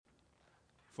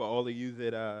for all of you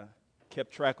that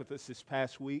kept track with us this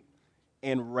past week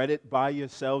and read it by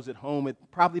yourselves at home. It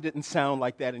probably didn't sound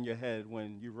like that in your head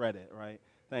when you read it, right?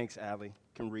 Thanks, Allie.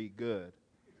 Can read good.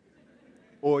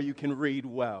 Or you can read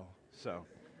well. So,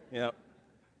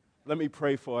 let me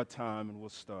pray for our time and we'll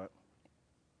start.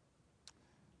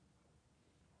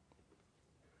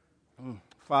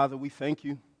 Father, we thank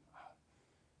you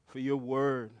for your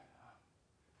word,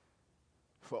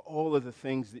 for all of the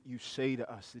things that you say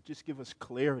to us that just give us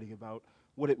clarity about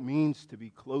what it means to be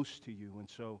close to you. And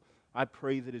so I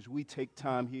pray that as we take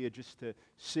time here just to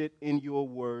sit in your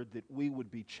word, that we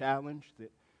would be challenged,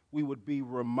 that we would be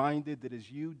reminded that as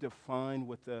you define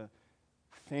what the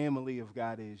family of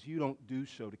God is, you don't do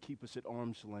so to keep us at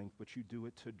arm's length, but you do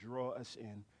it to draw us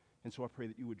in. And so I pray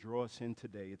that you would draw us in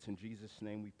today. It's in Jesus'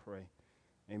 name we pray.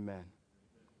 Amen.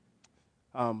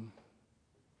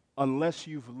 Unless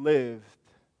you've lived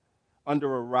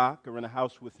under a rock or in a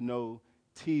house with no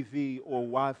TV or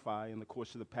Wi-Fi in the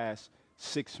course of the past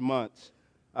 6 months,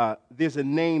 there's a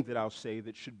name that I'll say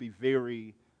that should be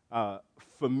very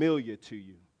familiar to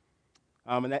you.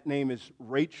 And that name is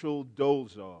Rachel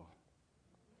Dolezal,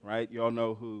 right? You all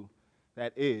know who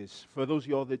that is. For those of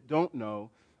y'all that don't know,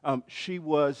 she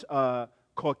was a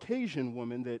Caucasian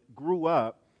woman that grew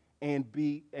up and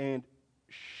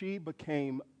she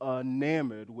became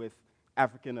enamored with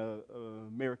African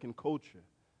American culture.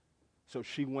 So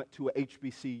she went to a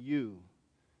HBCU,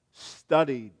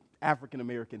 studied African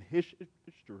American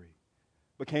history,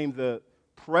 became the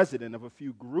president of a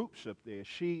few groups up there.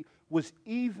 She was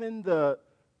even the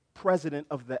president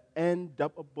of the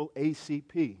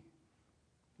NAACP.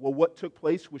 Well, what took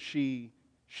place was she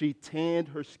tanned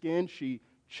her skin, she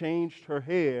changed her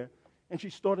hair, and she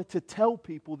started to tell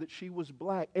people that she was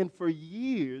black. And for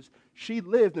years, she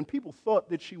lived, and people thought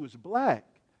that she was black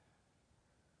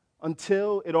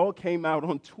until it all came out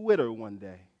on Twitter one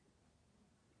day.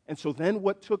 And so then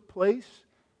what took place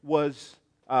was,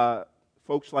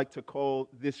 folks like to call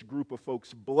this group of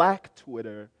folks Black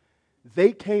Twitter.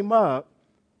 They came up,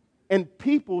 and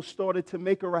people started to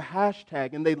make her a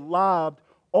hashtag, and they lobbed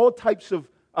all types of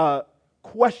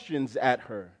questions at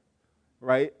her.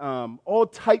 Right, all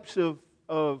types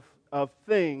of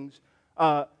things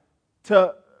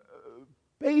to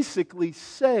basically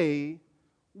say,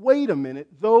 wait a minute,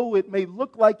 though it may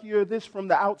look like you're this from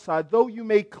the outside, though you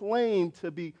may claim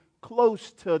to be close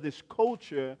to this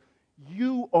culture,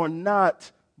 you are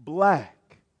not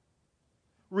black.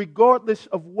 Regardless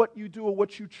of what you do or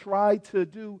what you try to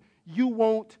do, you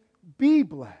won't be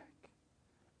black.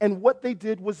 And what they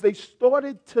did was they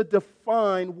started to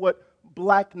define what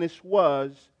blackness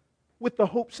was with the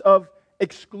hopes of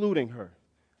excluding her.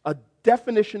 A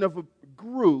definition of a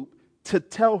group to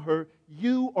tell her,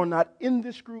 you are not in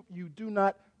this group, you do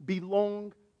not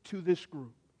belong to this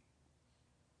group.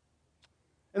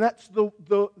 And that's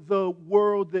the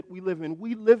world that we live in.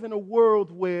 We live in a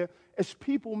world where as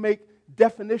people make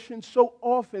definitions, so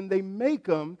often they make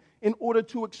them in order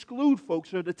to exclude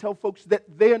folks or to tell folks that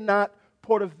they're not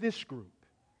part of this group.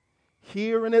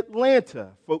 Here in Atlanta,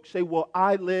 folks say, well,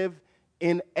 I live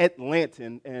in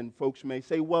Atlanta. And folks may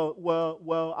say,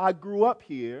 well, I grew up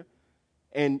here.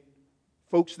 And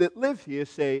folks that live here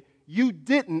say, you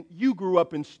didn't. You grew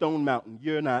up in Stone Mountain.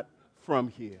 You're not from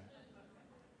here.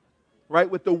 Right?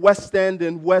 With the West End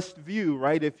and West View,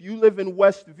 right? If you live in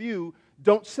West View,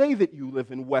 don't say that you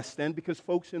live in West End because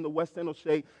folks in the West End will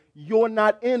say, you're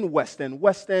not in West End.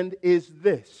 West End is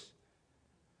this.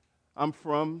 I'm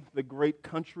from the great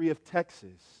country of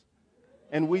Texas.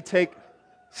 And we take,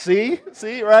 see,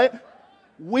 right?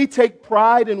 We take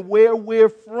pride in where we're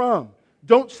from.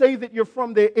 Don't say that you're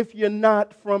from there if you're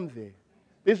not from there.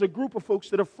 There's a group of folks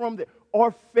that are from there.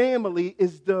 Our family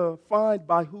is defined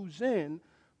by who's in,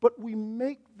 but we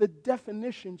make the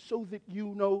definition so that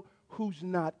you know who's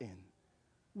not in.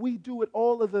 We do it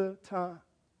all of the time.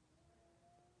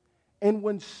 And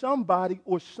when somebody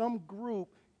or some group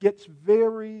gets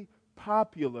very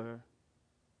popular,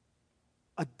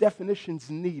 a definition's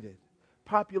needed.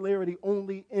 Popularity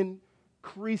only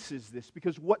increases this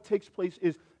because what takes place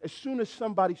is as soon as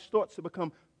somebody starts to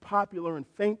become popular and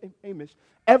famous,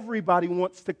 everybody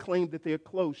wants to claim that they're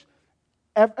close.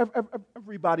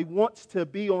 Everybody wants to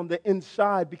be on the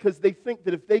inside because they think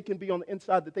that if they can be on the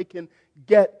inside that they can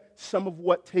get some of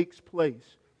what takes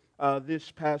place.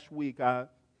 This past week I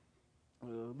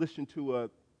listened to an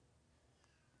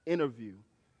interview.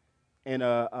 And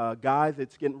a guy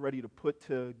that's getting ready to put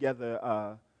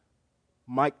together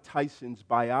Mike Tyson's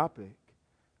biopic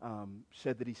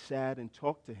said that he sat and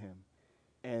talked to him.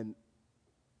 And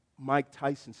Mike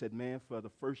Tyson said, man, for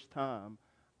the first time,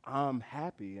 I'm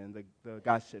happy. And the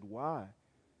guy said, why?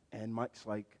 And Mike's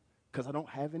like, because I don't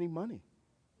have any money.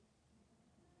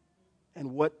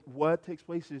 And what takes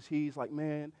place is he's like,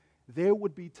 man, there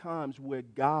would be times where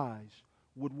guys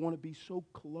would want to be so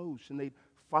close and they'd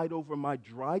fight over my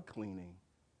dry cleaning.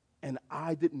 And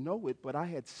I didn't know it, but I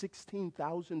had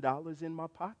 $16,000 in my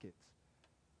pockets.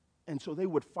 And so they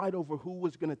would fight over who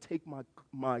was going to take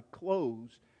my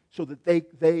clothes so that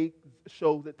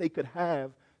they could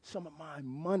have some of my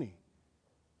money.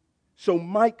 So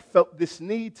Mike felt this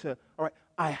need to, all right,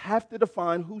 I have to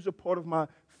define who's a part of my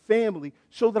family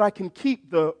so that I can keep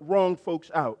the wrong folks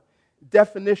out.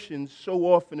 Definitions so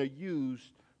often are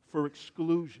used for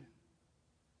exclusion.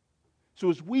 So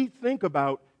as we think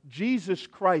about Jesus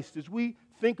Christ, as we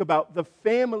think about the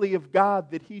family of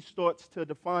God that he starts to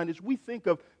define, as we think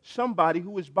of somebody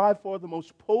who is by far the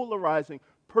most polarizing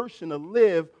person to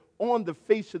live on the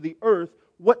face of the earth,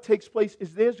 what takes place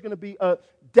is there's going to be a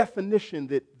definition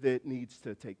that needs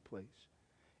to take place.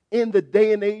 In the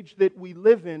day and age that we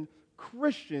live in,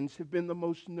 Christians have been the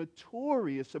most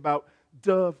notorious about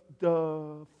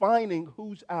defining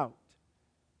who's out.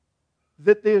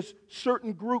 That there's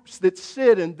certain groups that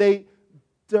sit and they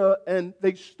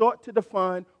start to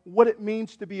define what it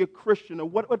means to be a Christian or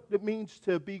what it means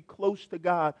to be close to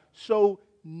God so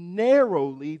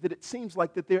narrowly that it seems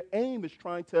like that their aim is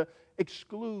trying to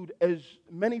exclude as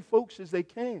many folks as they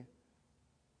can.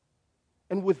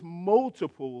 And with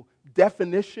multiple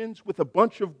definitions, with a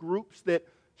bunch of groups that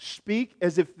speak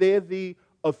as if they're the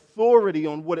authority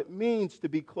on what it means to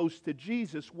be close to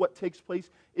Jesus, what takes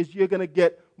place is you're going to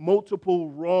get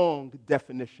multiple wrong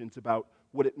definitions about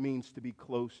what it means to be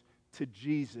close to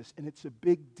Jesus. And it's a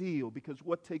big deal because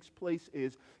what takes place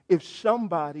is if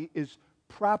somebody is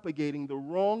propagating the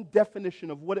wrong definition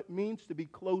of what it means to be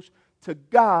close to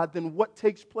God, then what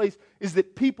takes place is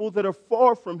that people that are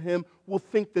far from him will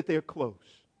think that they're close.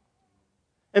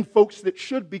 And folks that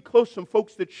should be close, and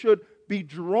folks that should be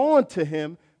drawn to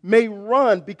him may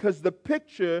run because the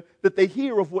picture that they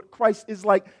hear of what Christ is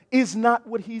like is not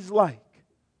what he's like.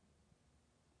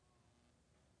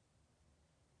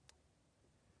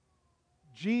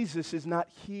 Jesus is not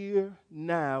here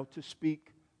now to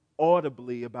speak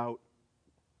audibly about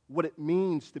what it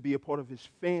means to be a part of his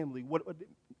family, what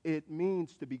it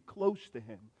means to be close to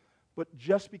him. But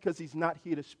just because he's not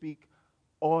here to speak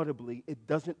audibly, it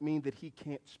doesn't mean that he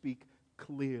can't speak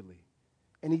clearly.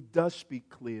 And he does speak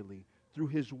clearly through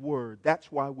his word.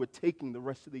 That's why we're taking the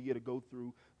rest of the year to go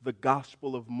through the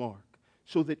Gospel of Mark,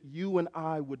 so that you and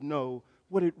I would know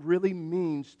what it really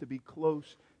means to be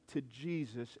close to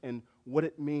Jesus and what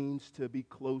it means to be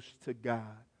close to God.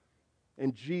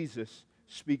 And Jesus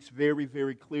speaks very,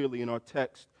 very clearly in our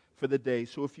text for the day.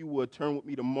 So if you would, turn with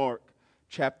me to Mark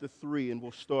chapter 3, and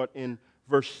we'll start in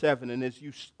verse 7. And as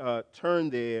you turn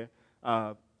there,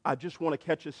 I just want to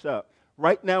catch us up.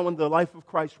 Right now in the life of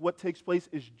Christ, what takes place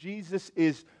is Jesus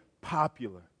is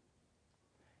popular.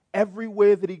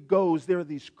 Everywhere that he goes, there are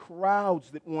these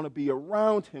crowds that want to be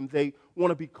around him. They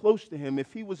want to be close to him.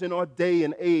 If he was in our day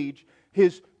and age,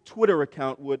 his Twitter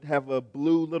account would have a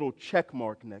blue little check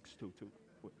mark next to it.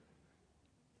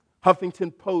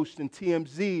 Huffington Post and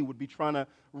TMZ would be trying to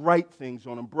write things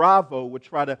on him. Bravo would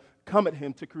try to come at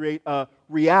him to create a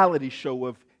reality show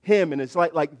of him. And it's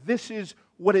like this is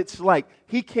what it's like.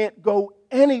 He can't go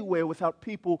anywhere without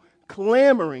people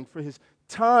clamoring for his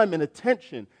time and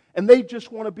attention. And they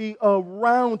just want to be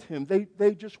around him.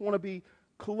 They just want to be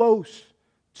close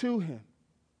to him.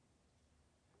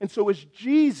 And so as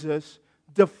Jesus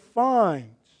defines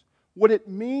what it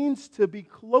means to be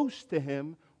close to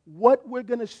him, what we're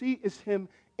going to see is him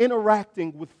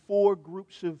interacting with four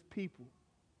groups of people: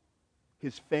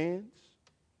 his fans,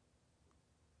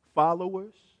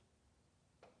 followers,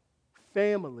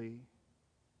 family,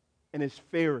 and his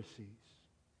Pharisees,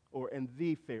 and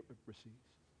the Pharisees.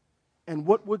 And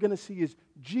what we're going to see is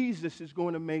Jesus is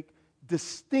going to make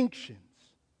distinctions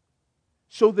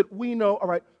so that we know, all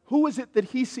right, who is it that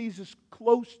he sees as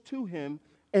close to him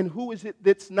and who is it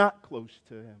that's not close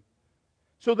to him.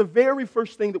 So the very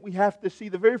first thing that we have to see,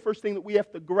 the very first thing that we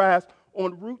have to grasp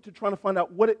en route to trying to find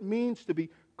out what it means to be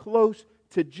close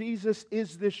to Jesus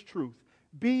is this truth.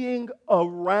 Being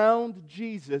around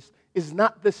Jesus is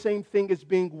not the same thing as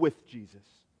being with Jesus.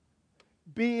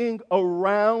 Being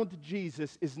around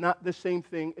Jesus is not the same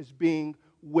thing as being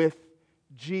with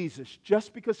Jesus.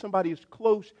 Just because somebody is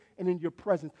close and in your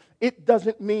presence, it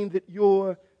doesn't mean that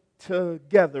you're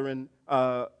together. And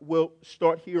we'll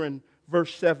start here in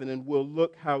verse 7, and we'll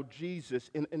look how Jesus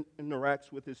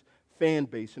interacts with his fan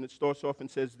base. And it starts off and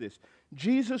says this: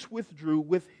 Jesus withdrew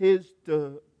with his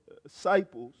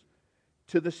disciples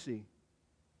to the sea,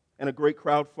 and a great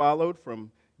crowd followed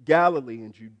from Galilee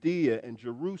and Judea and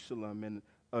Jerusalem and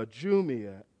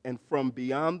Idumea and from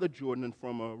beyond the Jordan and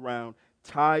from around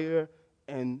Tyre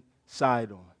and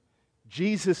Sidon.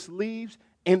 Jesus leaves,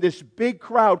 and this big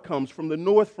crowd comes from the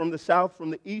north, from the south, from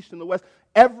the east, and the west.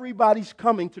 Everybody's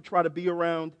coming to try to be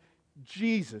around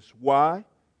Jesus. Why?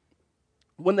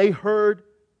 When they heard,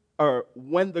 or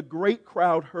when the great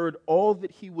crowd heard all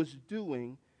that he was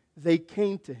doing, they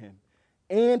came to him.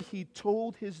 And he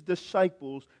told his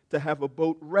disciples to have a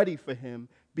boat ready for him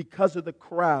because of the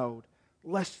crowd,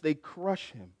 lest they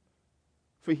crush him.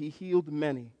 For he healed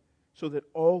many, so that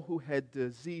all who had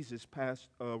diseases passed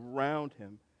around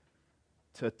him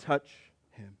to touch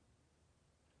him.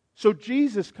 So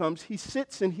Jesus comes, he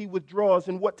sits and he withdraws,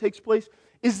 and what takes place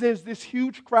is there's this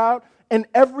huge crowd, and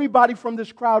everybody from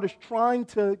this crowd is trying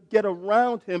to get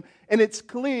around him, and it's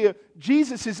clear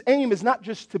Jesus' aim is not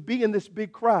just to be in this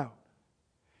big crowd.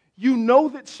 You know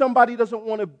that somebody doesn't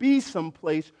want to be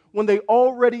someplace when they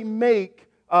already make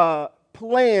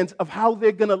plans of how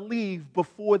they're going to leave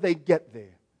before they get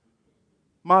there.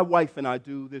 My wife and I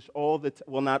do this all the time.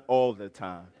 Well, not all the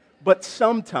time, but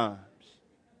sometimes.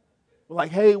 We're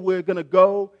like, hey, we're going to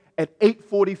go at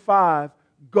 8:45,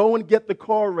 go and get the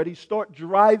car ready, start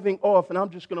driving off, and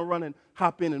I'm just going to run and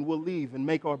hop in and we'll leave and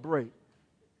make our break.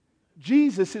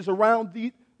 Jesus is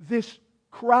around this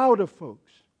crowd of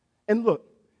folks. And look,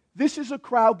 this is a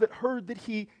crowd that heard that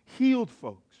he healed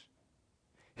folks.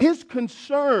 His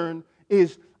concern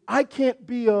is, I can't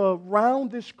be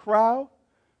around this crowd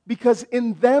because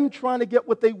in them trying to get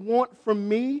what they want from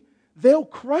me, they'll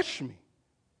crush me.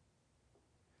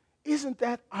 Isn't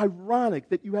that ironic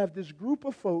that you have this group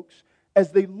of folks,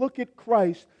 as they look at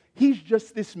Christ, he's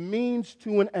just this means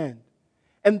to an end.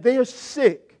 And they're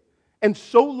sick. And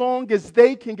so long as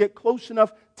they can get close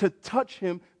enough to touch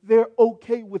him, they're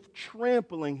okay with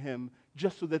trampling him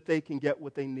just so that they can get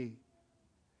what they need.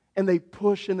 And they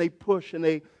push and they push and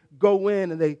they go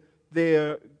in and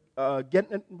they're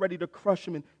getting ready to crush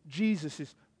him. And Jesus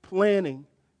is planning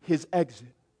his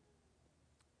exit.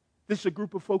 This is a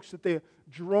group of folks that they're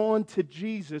drawn to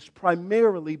Jesus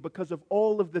primarily because of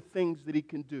all of the things that he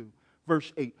can do.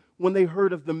 Verse 8, when they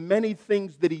heard of the many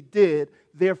things that he did,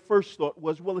 their first thought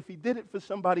was, well, if he did it for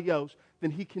somebody else,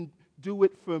 then he can do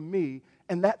it for me.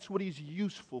 And that's what he's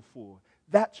useful for.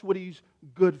 That's what he's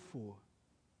good for.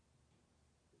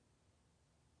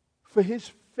 For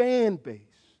his fan base,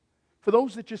 for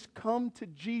those that just come to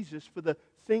Jesus for the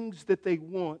things that they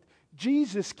want,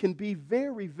 Jesus can be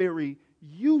very, very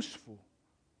useful.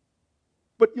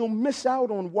 But you'll miss out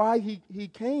on why he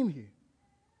came here.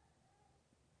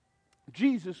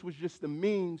 Jesus was just a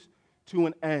means to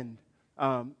an end.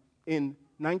 In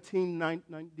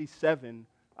 1997,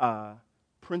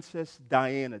 Princess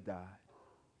Diana died.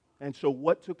 And so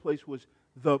what took place was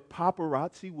the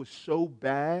paparazzi was so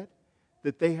bad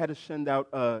that they had to send out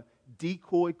a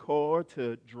decoy car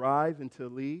to drive and to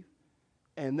leave.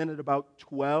 And then at about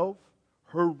 12,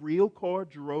 her real car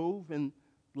drove and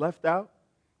left out,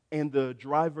 and the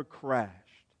driver crashed.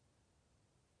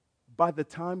 By the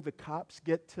time the cops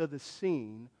get to the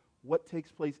scene, what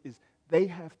takes place is they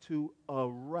have to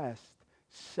arrest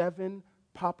 7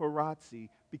 paparazzi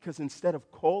because instead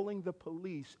of calling the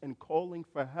police and calling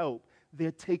for help,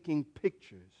 they're taking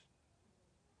pictures.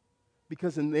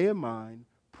 Because in their mind,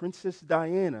 Princess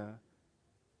Diana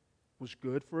was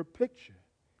good for a picture.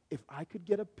 If I could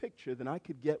get a picture, then I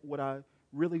could get what I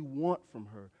really want from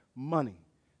her, money.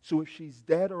 So if she's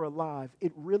dead or alive,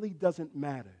 it really doesn't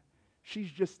matter.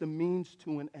 She's just a means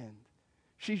to an end.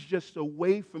 She's just a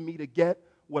way for me to get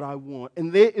what I want.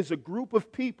 And there is a group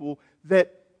of people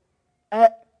that,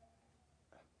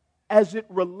 as it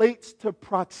relates to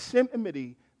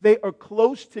proximity, they are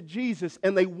close to Jesus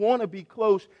and they want to be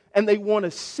close and they want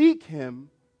to seek him.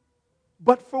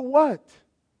 But for what?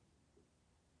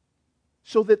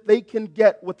 So that they can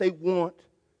get what they want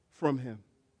from him.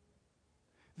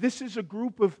 This is a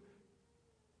group of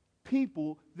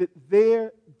people that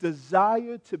their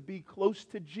desire to be close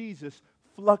to Jesus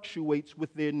fluctuates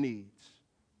with their needs.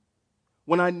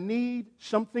 When I need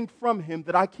something from him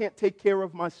that I can't take care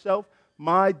of myself,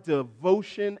 my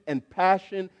devotion and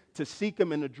passion to seek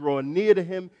him and to draw near to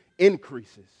him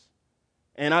increases.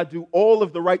 And I do all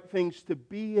of the right things to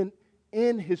be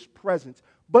in his presence.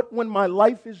 But when my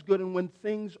life is good and when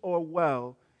things are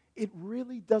well, it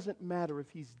really doesn't matter if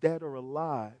he's dead or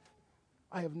alive.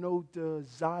 I have no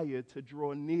desire to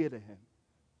draw near to him.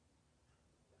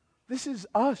 This is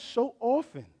us so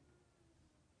often.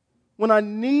 When I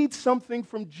need something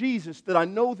from Jesus that I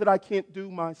know that I can't do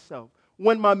myself.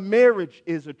 When my marriage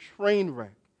is a train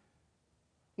wreck.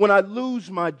 when I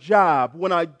lose my job,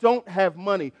 when I don't have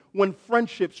money, when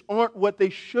friendships aren't what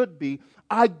they should be,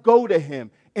 I go to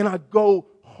him and I go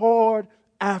hard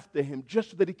after him just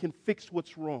so that he can fix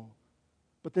what's wrong.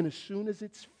 But then as soon as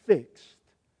it's fixed,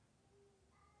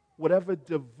 whatever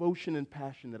devotion and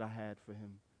passion that I had for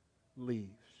him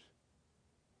leaves.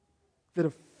 That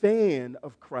a fan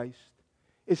of Christ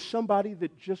is somebody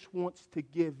that just wants to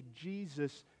give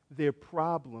Jesus their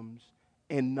problems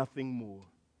and nothing more.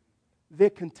 They're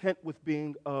content with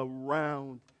being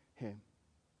around him.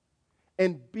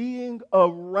 And being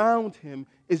around him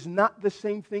is not the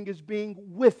same thing as being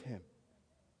with him.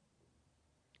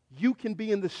 You can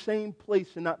be in the same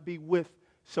place and not be with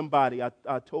somebody.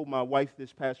 I told my wife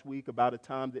this past week about a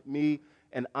time that me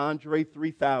and Andre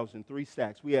 3000, 3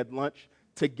 Stacks, we had lunch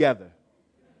together.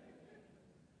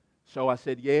 So I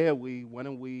said, yeah, we went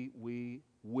and we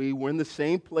were in the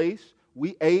same place.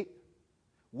 We ate,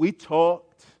 we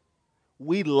talked,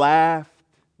 we laughed,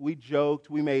 we joked,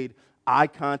 we made eye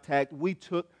contact, we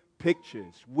took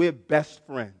pictures. We're best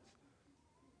friends.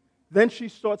 Then she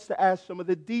starts to ask some of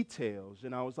the details,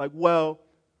 and I was like, well,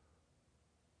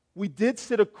 we did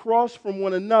sit across from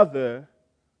one another,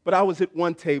 but I was at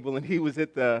one table and he was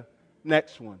at the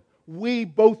next one. We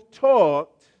both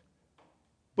talked,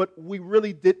 but we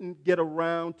really didn't get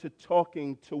around to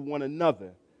talking to one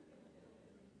another.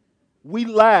 We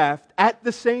laughed at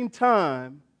the same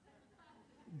time,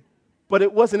 but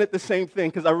it wasn't at the same thing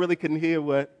because I really couldn't hear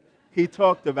what he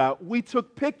talked about. We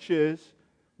took pictures.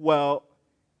 Well,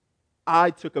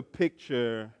 I took a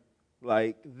picture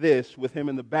like this with him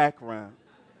in the background.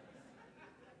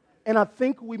 And I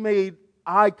think we made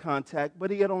eye contact,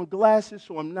 but he had on glasses,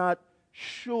 so I'm not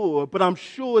sure. But I'm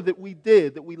sure that we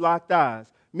did, that we locked eyes.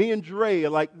 Me and Dre are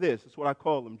like this. That's what I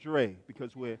call him, Dre,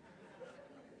 because we're...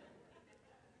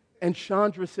 And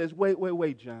Chandra says,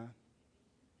 wait, John.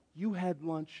 You had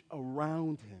lunch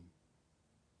around him.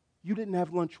 You didn't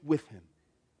have lunch with him.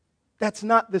 That's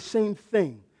not the same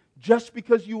thing. Just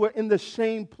because you were in the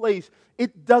same place,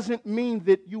 it doesn't mean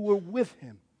that you were with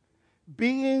him.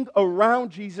 Being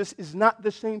around Jesus is not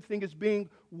the same thing as being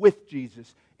with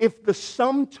Jesus. If the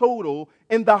sum total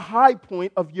and the high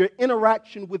point of your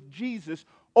interaction with Jesus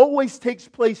always takes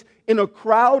place in a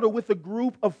crowd or with a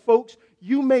group of folks,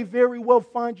 you may very well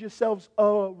find yourselves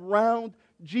around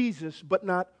Jesus, but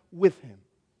not with him.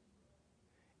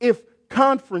 If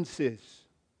conferences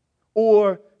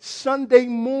or Sunday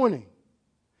morning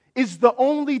is the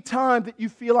only time that you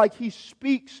feel like he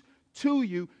speaks to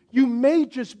you, you may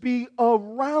just be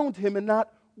around him and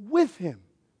not with him.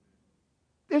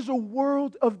 There's a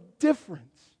world of difference.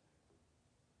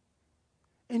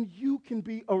 And you can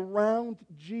be around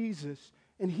Jesus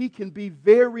and he can be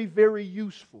very, very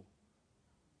useful.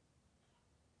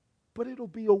 But it'll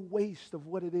be a waste of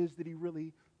what it is that he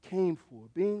really came for.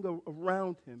 Being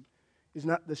around him is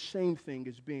not the same thing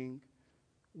as being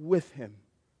with him.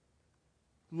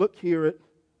 Look here at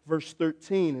verse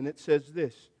 13, and it says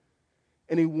this.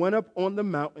 And he went up on the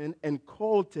mountain and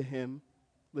called to him,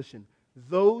 listen,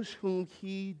 those whom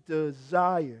he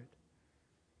desired,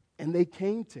 and they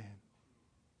came to him.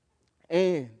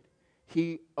 And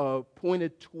he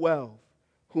appointed 12,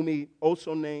 whom he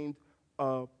also named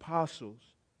apostles,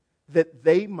 that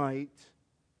they might,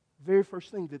 very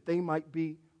first thing, that they might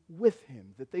be with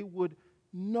him, that they would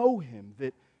know him,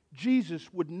 that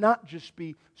Jesus would not just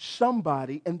be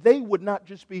somebody, and they would not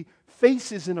just be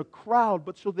faces in a crowd,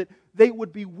 but so that they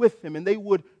would be with him, and they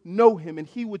would know him, and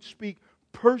he would speak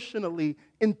personally,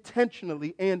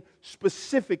 intentionally, and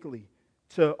specifically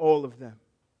to all of them.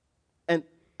 And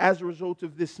as a result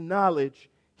of this knowledge,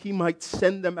 he might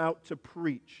send them out to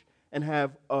preach and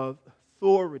have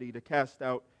authority to cast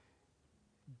out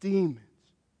demons.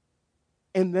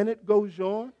 And then it goes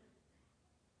on.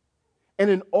 And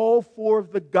in all 4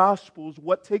 of the Gospels,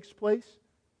 what takes place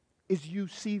is you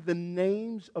see the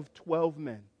names of 12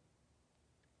 men.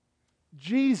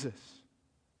 Jesus,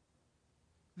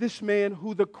 this man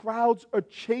who the crowds are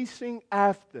chasing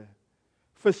after,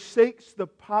 forsakes the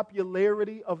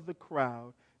popularity of the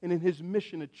crowd, and in his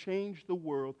mission to change the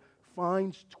world,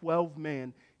 finds 12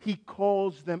 men. He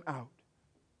calls them out.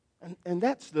 And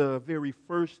that's the very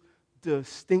first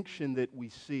distinction that we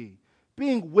see.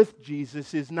 Being with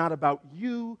Jesus is not about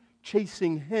you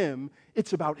chasing him.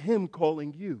 It's about him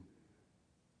calling you.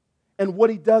 And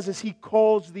what he does is he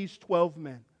calls these 12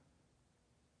 men.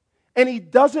 And he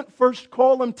doesn't first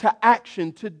call them to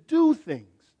action, to do things.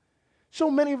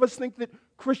 So many of us think that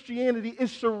Christianity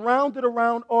is surrounded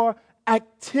around our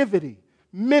activity,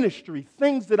 ministry,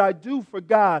 things that I do for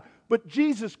God. But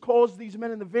Jesus calls these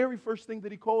men, and the very first thing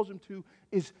that he calls them to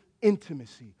is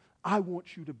intimacy. I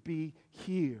want you to be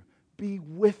here. be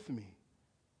with me.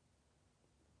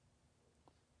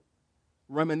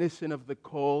 Reminiscent of the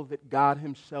call that God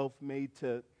himself made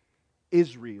to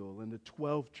Israel and the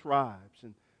 12 tribes,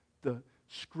 and the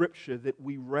scripture that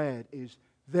we read is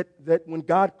that when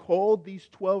God called these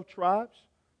 12 tribes,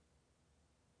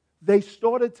 they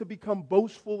started to become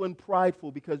boastful and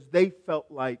prideful because they felt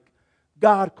like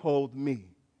God called me.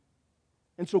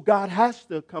 And so God has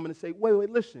to come in and say,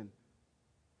 wait, listen.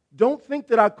 Don't think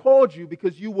that I called you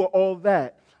because you were all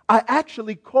that. I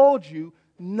actually called you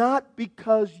not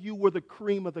because you were the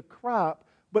cream of the crop,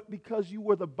 but because you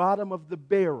were the bottom of the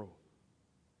barrel.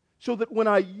 So that when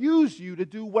I use you to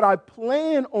do what I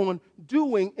plan on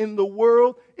doing in the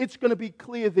world, it's going to be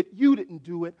clear that you didn't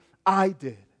do it, I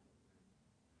did.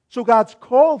 So God's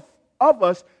call of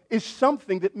us is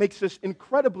something that makes us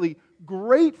incredibly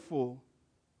grateful,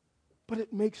 but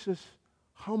it makes us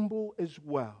humble as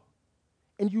well.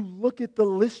 And you look at the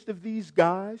list of these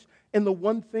guys, and the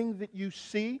one thing that you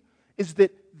see is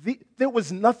that there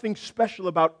was nothing special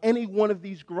about any one of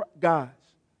these guys.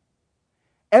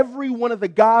 Every one of the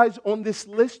guys on this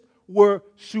list were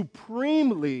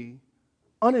supremely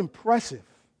unimpressive.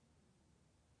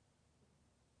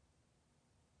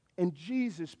 And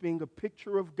Jesus, being a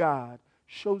picture of God,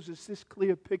 shows us this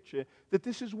clear picture that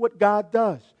this is what God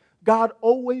does. God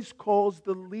always calls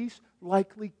the least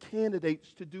likely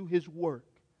candidates to do his work.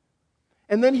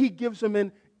 And then he gives them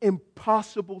an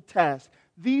impossible task.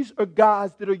 These are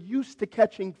guys that are used to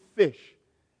catching fish.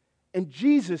 And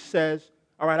Jesus says,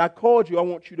 all right, I called you. I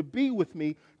want you to be with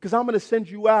me because I'm going to send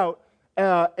you out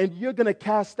and you're going to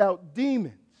cast out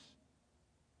demons.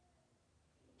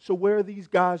 So where are these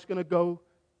guys going to go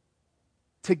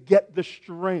to get the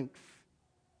strength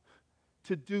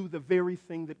to do the very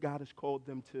thing that God has called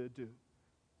them to do?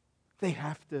 They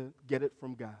have to get it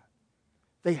from God.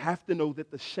 They have to know that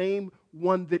the same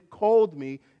one that called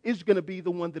me is going to be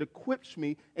the one that equips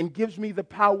me and gives me the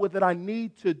power that I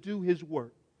need to do his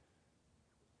work.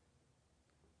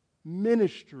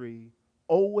 Ministry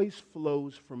always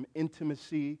flows from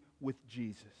intimacy with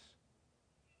Jesus.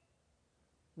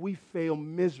 We fail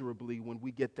miserably when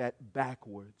we get that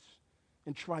backwards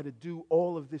and try to do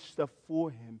all of this stuff for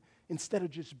him instead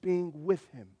of just being with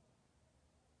him.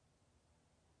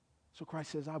 So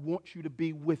Christ says, I want you to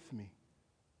be with me.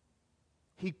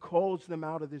 He calls them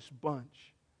out of this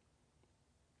bunch.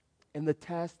 And the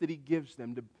task that he gives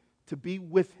them to be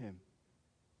with him,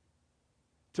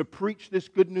 to preach this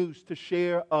good news, to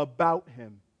share about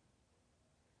him,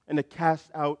 and to cast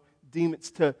out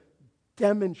demons, to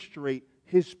demonstrate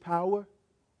his power,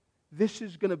 this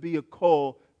is going to be a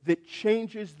call that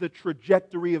changes the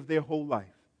trajectory of their whole life.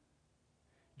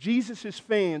 Jesus'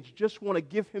 fans just want to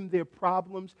give him their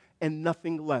problems and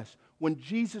nothing less. When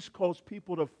Jesus calls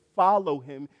people to follow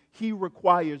him, he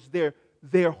requires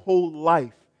their whole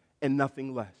life and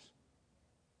nothing less.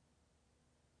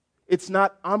 It's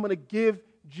not, I'm going to give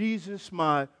Jesus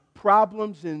my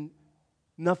problems and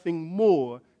nothing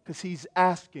more, because he's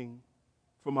asking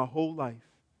for my whole life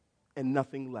and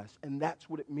nothing less. And that's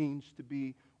what it means to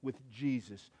be with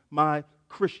Jesus. My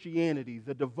Christianity,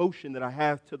 the devotion that I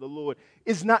have to the Lord,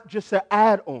 is not just an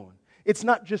add-on. It's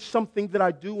not just something that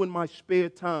I do in my spare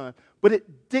time, but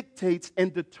it dictates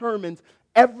and determines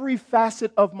every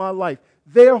facet of my life.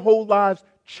 Their whole lives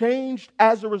changed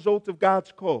as a result of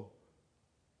God's call.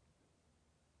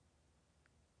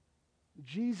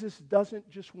 Jesus doesn't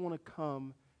just want to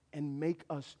come and make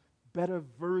us better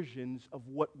versions of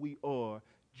what we are.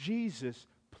 Jesus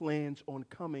plans on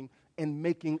coming and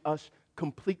making us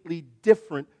completely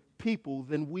different people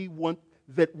than we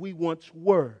once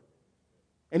were.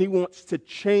 And he wants to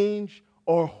change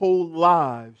our whole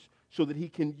lives so that he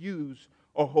can use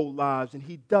our whole lives. And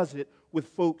he does it with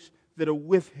folks that are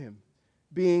with him.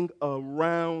 Being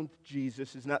around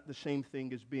Jesus is not the same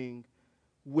thing as being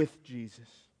with Jesus.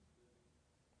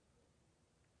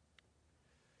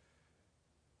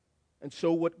 And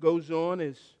so what goes on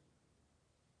is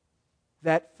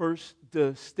that first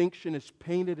distinction is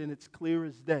painted and it's clear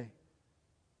as day.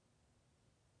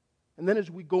 And then as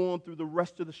we go on through the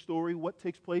rest of the story, what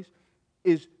takes place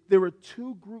is there are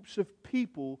two groups of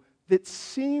people that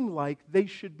seem like they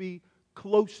should be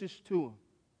closest to him.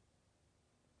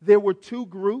 There were two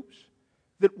groups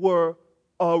that were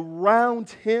around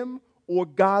him or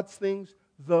God's things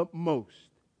the most.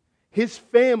 His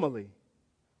family,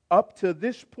 up to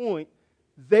this point,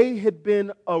 they had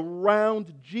been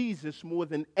around Jesus more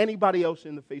than anybody else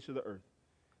in the face of the earth.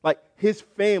 Like his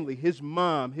family, his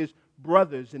mom, his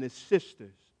brothers, and his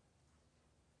sisters.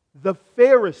 The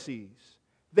Pharisees,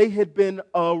 they had been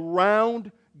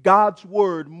around God's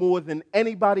word more than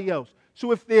anybody else.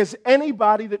 So if there's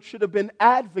anybody that should have been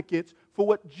advocates for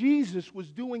what Jesus was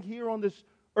doing here on this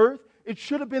earth, it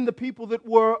should have been the people that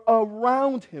were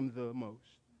around him the most.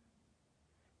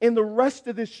 In the rest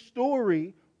of this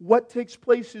story, what takes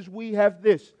place is we have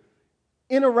this.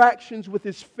 Interactions with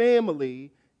his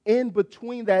family, in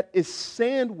between that is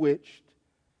sandwiched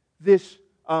this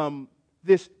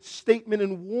statement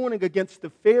and warning against the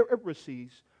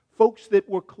Pharisees, folks that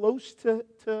were close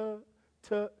to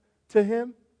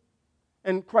him.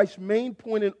 And Christ's main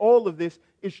point in all of this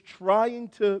is trying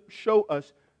to show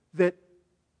us that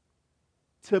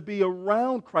to be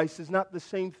around Christ is not the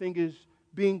same thing as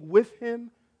being with him,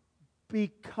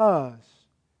 because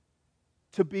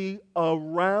to be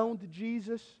around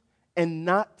Jesus and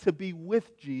not to be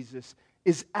with Jesus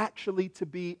is actually to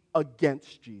be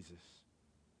against Jesus.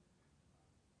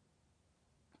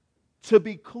 To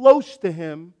be close to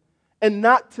him and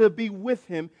not to be with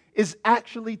him is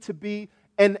actually to be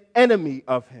an enemy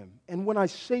of him. And when I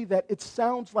say that, it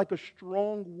sounds like a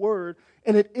strong word,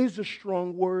 and it is a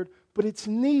strong word, but it's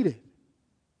needed.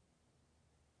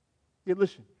 Yeah,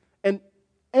 listen, an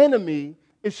enemy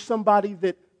is somebody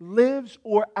that lives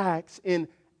or acts in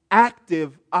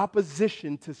active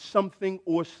opposition to something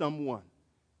or someone.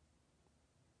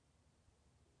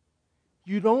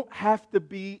 You don't have to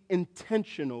be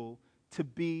intentional to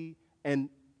be an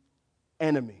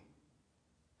enemy.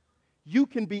 You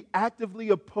can be actively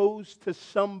opposed to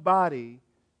somebody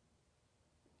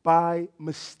by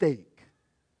mistake.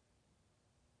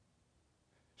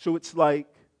 So it's like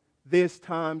there's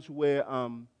times where,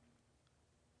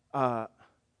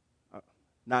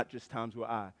 not just times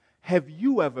where have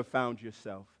you ever found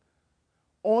yourself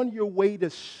on your way to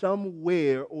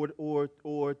somewhere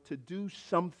or to do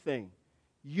something?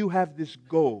 You have this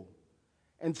goal,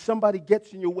 and somebody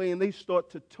gets in your way and they start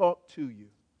to talk to you.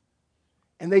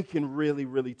 And they can really,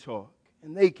 really talk.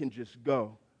 And they can just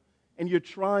go. And you're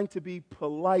trying to be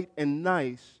polite and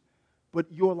nice, but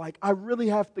you're like, I really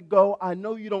have to go. I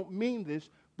know you don't mean this,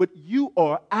 but you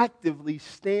are actively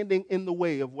standing in the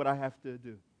way of what I have to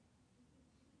do.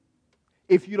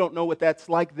 If you don't know what that's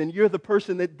like, then you're the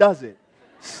person that does it.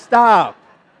 Stop.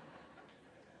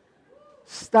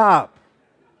 Stop.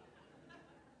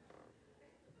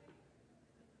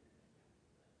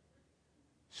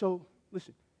 So,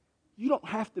 listen. You don't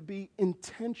have to be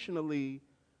intentionally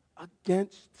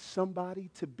against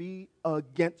somebody to be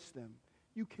against them.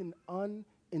 You can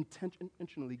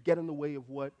unintentionally get in the way of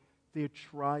what they're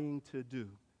trying to do.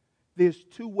 There's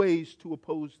two ways to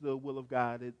oppose the will of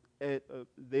God.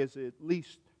 There's at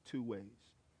least two ways.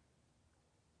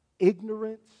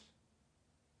 Ignorance,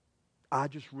 I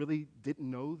just really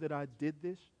didn't know that I did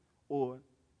this, or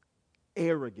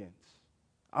arrogance.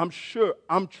 I'm sure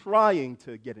I'm trying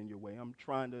to get in your way. I'm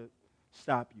trying to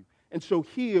stop you. And so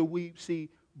here we see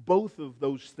both of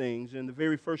those things. And the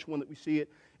very first one that we see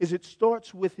it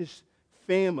starts with his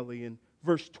family. In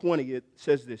verse 20, it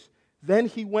says this: Then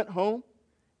he went home,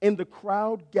 and the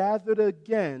crowd gathered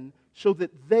again so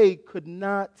that they could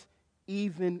not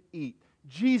even eat.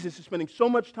 Jesus is spending so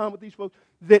much time with these folks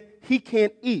that he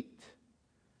can't eat.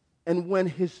 And when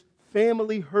his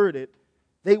family heard it,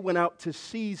 they went out to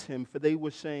seize him, for they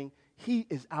were saying, he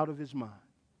is out of his mind.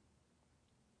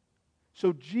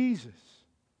 So Jesus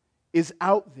is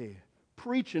out there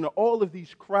preaching to all of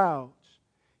these crowds.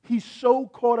 He's so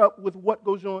caught up with what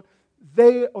goes on.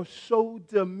 They are so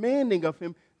demanding of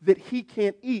him that he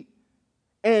can't eat.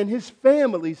 And his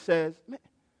family says, man,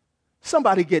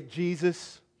 somebody get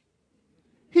Jesus.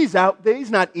 He's out there.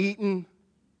 He's not eating.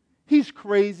 He's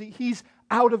crazy. He's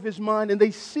out of his mind. And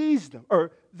they seized him,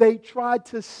 or they tried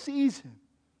to seize him.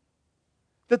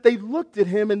 That they looked at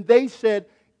him and they said,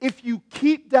 if you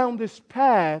keep down this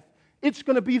path, it's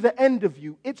going to be the end of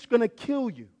you. It's going to kill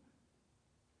you.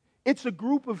 It's a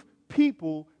group of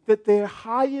people that their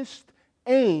highest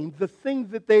aim, the thing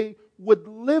that they would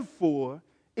live for,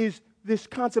 is this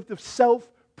concept of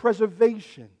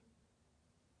self-preservation.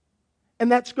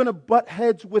 And that's going to butt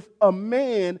heads with a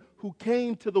man who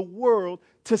came to the world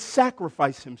to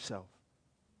sacrifice himself.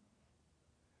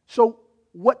 So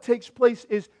what takes place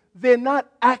is they're not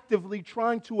actively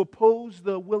trying to oppose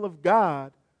the will of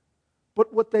God,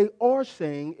 but what they are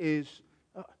saying is,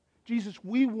 Jesus,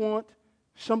 we want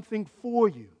something for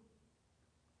you.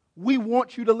 We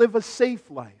want you to live a safe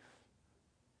life.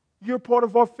 You're part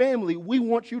of our family. We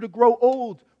want you to grow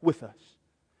old with us.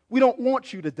 We don't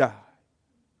want you to die.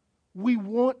 We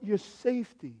want your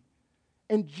safety.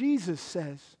 And Jesus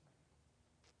says,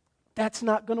 that's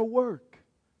not going to work.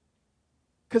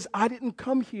 Because I didn't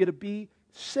come here to be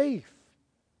safe.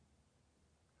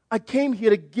 I came here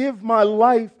to give my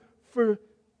life for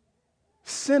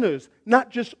sinners, not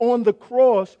just on the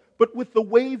cross, but with the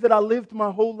way that I lived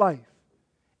my whole life.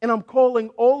 And I'm calling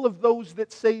all of those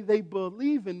that say they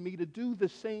believe in me to do the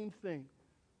same thing.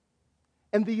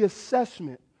 And the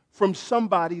assessment from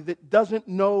somebody that doesn't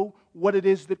know what it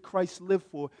is that Christ lived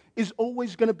for is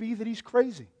always going to be that he's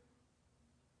crazy.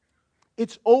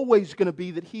 It's always going to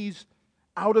be that he's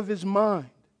out of his mind.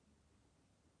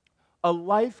 A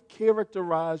life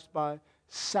characterized by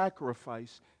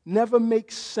sacrifice never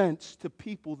makes sense to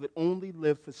people that only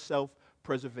live for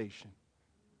self-preservation.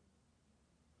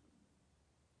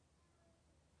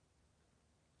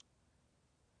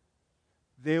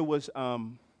 There was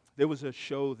a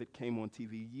show that came on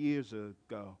TV years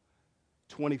ago,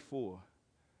 24.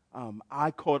 I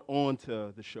caught on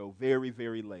to the show very,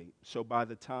 very late. So by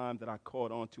the time that I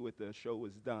caught on to it, the show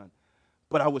was done.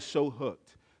 But I was so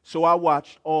hooked. So I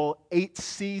watched all 8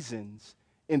 seasons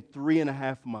in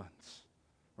 3.5 months,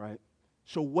 right?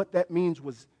 So what that means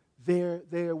was there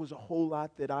was a whole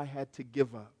lot that I had to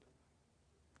give up.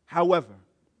 However,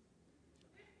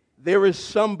 there is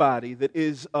somebody that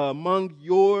is among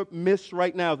your midst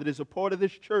right now that is a part of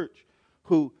this church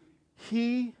who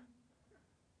he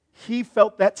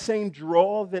felt that same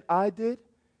draw that I did,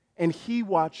 and he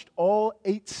watched all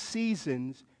 8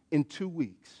 seasons in 2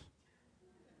 weeks.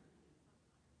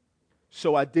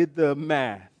 So I did the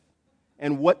math.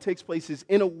 And what takes place is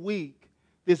in a week,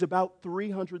 there's about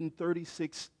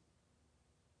 336,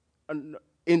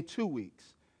 in 2 weeks,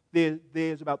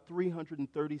 there's about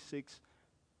 336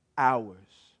 hours.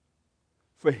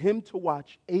 For him to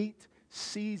watch 8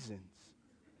 seasons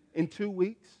in 2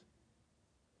 weeks,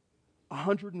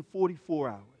 144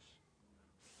 hours.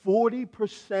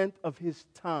 40% of his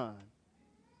time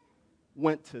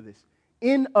went to this.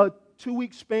 In a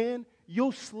 2-week span,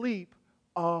 you'll sleep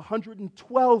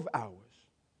 112 hours.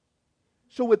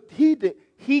 So what he did,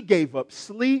 he gave up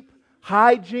sleep,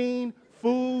 hygiene,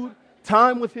 food,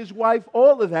 time with his wife,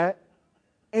 all of that.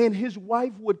 And his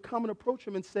wife would come and approach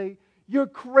him and say, "You're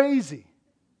crazy.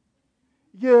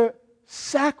 You're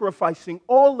sacrificing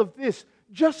all of this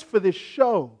just for this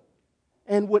show."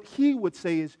 And what he would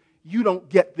say is, "You don't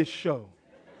get this show.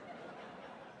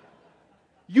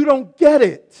 You don't get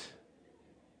it."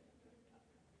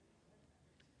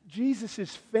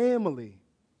 Jesus' family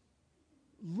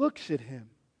looks at him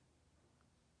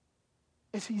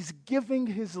as he's giving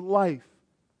his life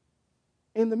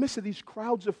in the midst of these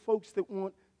crowds of folks that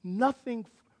want nothing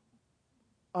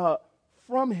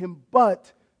from him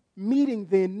but meeting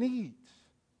their needs.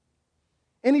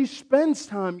 And he spends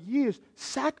time, years,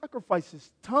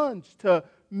 sacrifices tons to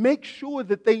make sure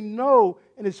that they know,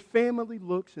 and his family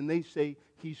looks and they say,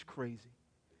 "He's crazy.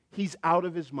 He's out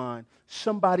of his mind.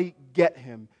 Somebody get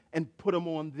him and put him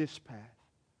on this path."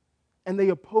 And they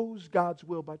oppose God's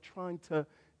will by trying to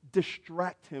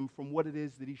distract him from what it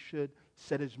is that he should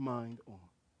set his mind on.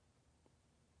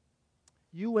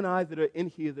 You and I that are in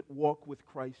here that walk with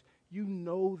Christ, you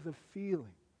know the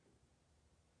feeling.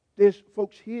 There's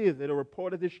folks here that are a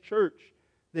part of this church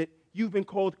that you've been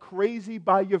called crazy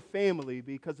by your family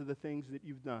because of the things that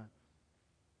you've done.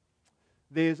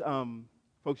 There's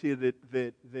folks here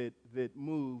that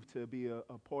moved to be a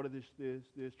part of this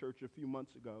church a few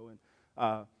months ago,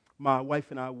 and my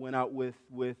wife and I went out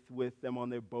with them on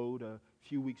their boat a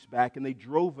few weeks back, and they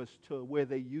drove us to where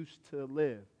they used to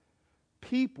live.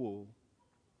 People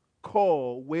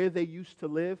call where they used to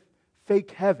live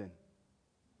fake heaven.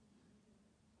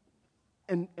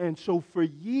 And so for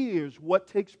years, what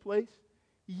takes place?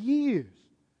 Years.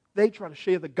 They try to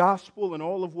share the gospel and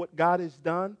all of what God has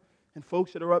done, and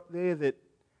folks that are up there that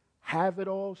have it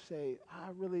all say,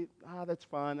 that's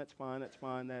fine.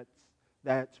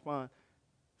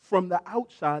 From the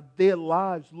outside, their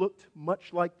lives looked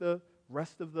much like the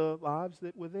rest of the lives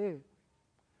that were there.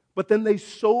 But then they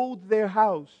sold their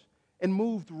house and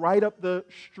moved right up the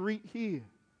street here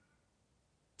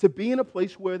to be in a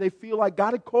place where they feel like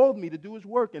God had called me to do his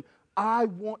work and I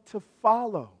want to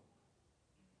follow.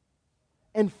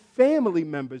 And family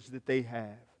members that they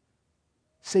have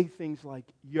say things like,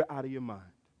 "You're out of your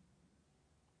mind.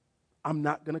 I'm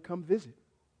not going to come visit.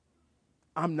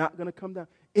 I'm not going to come down."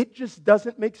 It just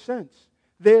doesn't make sense.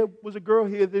 There was a girl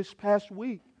here this past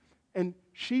week, and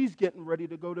she's getting ready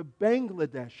to go to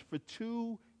Bangladesh for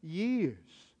 2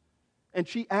 years. And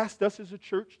she asked us as a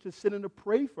church to sit in to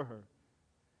pray for her.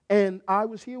 And I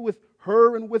was here with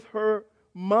her and with her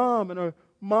mom, and her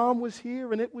mom was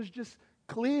here, and it was just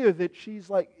clear that she's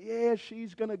like, yeah,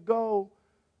 she's going to go,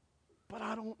 but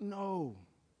I don't know.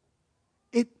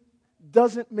 It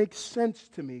doesn't make sense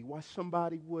to me why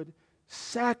somebody would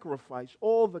sacrifice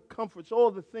all the comforts,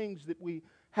 all the things that we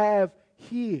have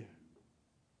here.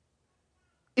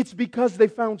 It's because they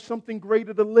found something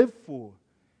greater to live for.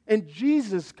 And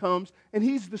Jesus comes, and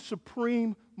he's the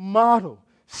supreme model.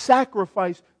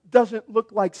 Sacrifice doesn't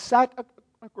look like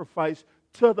sacrifice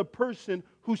to the person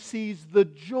who sees the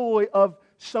joy of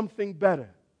something better.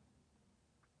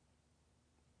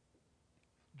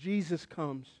 Jesus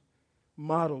comes,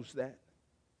 models that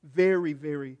very,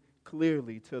 very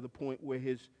clearly to the point where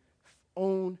his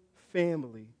own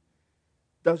family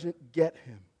doesn't get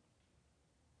him.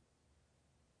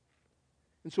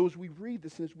 And so as we read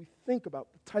this and as we think about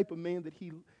the type of man that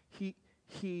he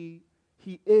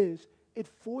is, it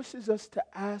forces us to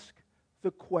ask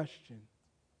the question,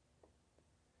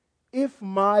 if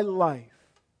my life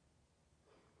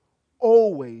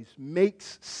always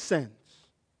makes sense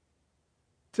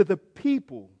to the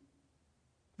people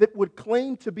that would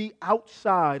claim to be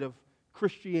outside of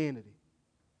Christianity,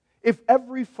 if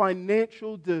every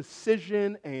financial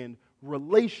decision and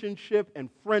relationship and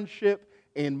friendship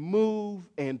and move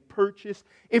and purchase,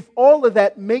 if all of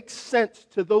that makes sense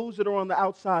to those that are on the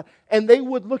outside, and they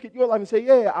would look at your life and say,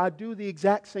 yeah, I do the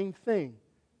exact same thing,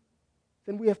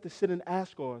 then we have to sit and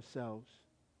ask ourselves,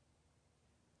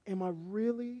 am I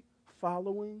really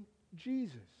following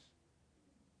Jesus?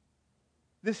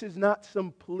 This is not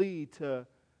some plea to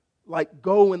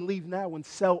go and leave now and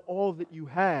sell all that you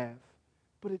have,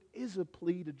 but it is a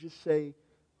plea to just say,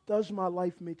 does my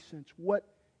life make sense? What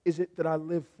is it that I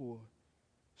live for?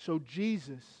 So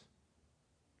Jesus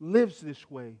lives this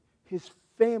way. His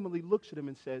family looks at him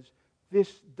and says,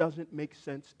 this doesn't make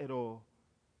sense at all.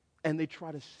 And they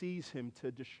try to seize him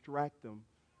to distract him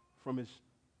from his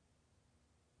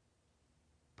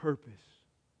purpose.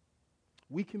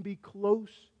 We can be close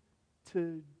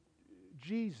to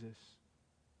Jesus,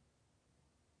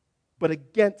 but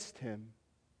against him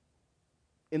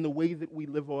in the way that we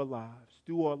live our lives.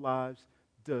 Do our lives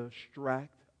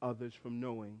distract others from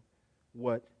knowing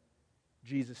what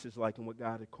Jesus is like and what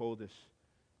God had called us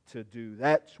to do?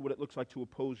 That's what it looks like to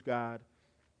oppose God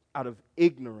out of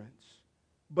ignorance.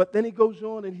 But then he goes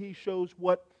on and he shows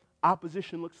what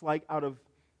opposition looks like out of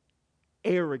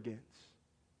arrogance.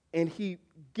 And he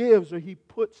gives, or he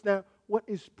puts down, what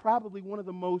is probably one of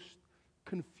the most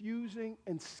confusing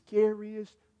and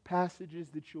scariest passages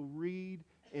that you'll read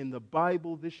in the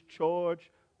Bible, this charge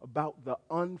about the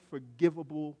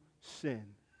unforgivable sin.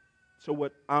 So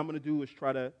what I'm going to do is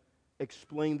try to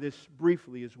explain this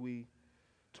briefly as we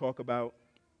talk about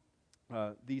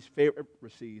these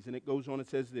Pharisees. And it goes on and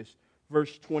says this,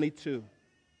 verse 22.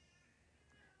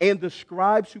 And the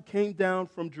scribes who came down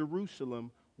from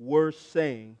Jerusalem were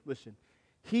saying, listen,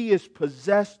 he is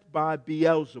possessed by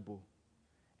Beelzebul,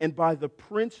 and by the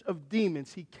prince of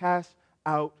demons he casts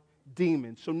out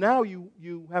demons. So now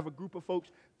you have a group of folks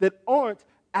that aren't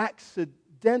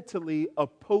accidentally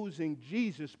opposing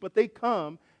Jesus, but they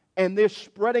come and they're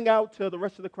spreading out to the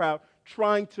rest of the crowd,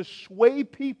 trying to sway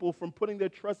people from putting their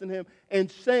trust in him and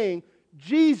saying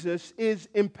Jesus is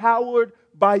empowered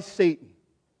by Satan.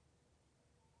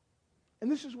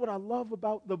 And this is what I love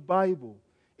about the Bible,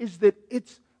 is that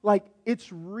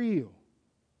it's real,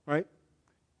 right?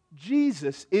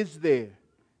 Jesus is there.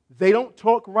 They don't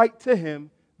talk right to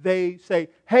him. They say,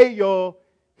 hey, y'all,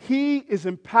 he is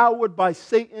empowered by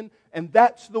Satan, and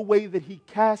that's the way that he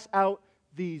casts out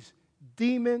these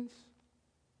demons.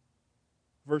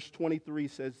 Verse 23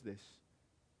 says this,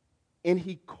 and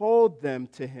he called them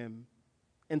to him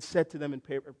and said to them in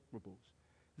parables.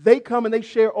 They come and they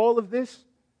share all of this,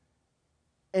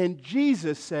 and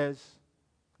Jesus says,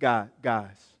 guys,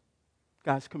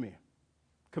 come here.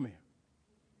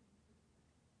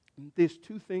 And there's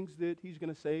two things that he's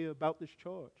going to say about this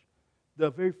charge.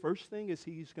 The very first thing is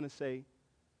he's going to say,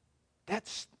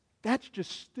 that's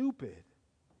just stupid.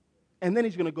 And then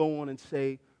he's going to go on and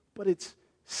say, but it's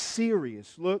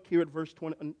serious. Look here at verse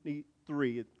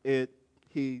 23.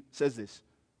 He says this.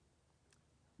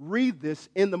 Read this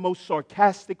in the most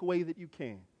sarcastic way that you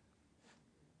can.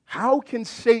 How can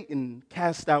Satan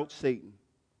cast out Satan?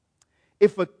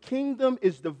 If a kingdom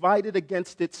is divided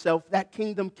against itself, that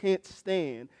kingdom can't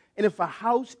stand. And if a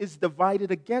house is divided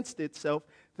against itself,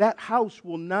 that house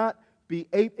will not be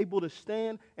able to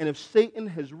stand. And if Satan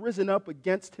has risen up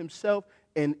against himself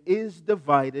and is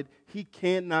divided, he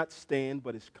cannot stand,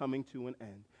 but is coming to an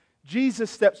end. Jesus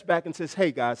steps back and says,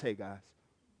 hey guys.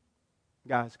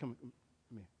 Guys, come here.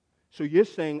 So you're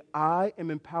saying I am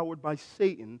empowered by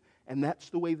Satan, and that's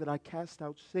the way that I cast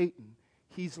out Satan.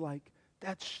 He's like,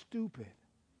 that's stupid.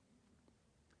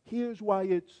 Here's why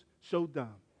it's so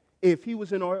dumb. If he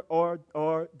was in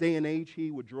our day and age,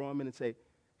 he would draw him in and say,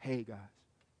 hey guys,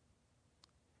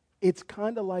 it's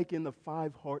kind of like in the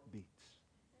 5 Heartbeats.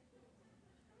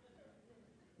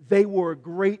 They were a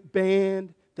great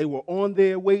band. They were on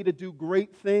their way to do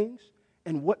great things.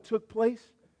 And what took place?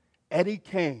 Eddie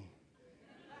Kane.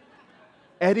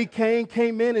 Eddie Kane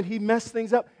came in and he messed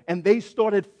things up, and they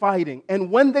started fighting.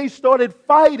 And when they started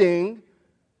fighting,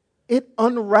 it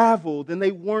unraveled and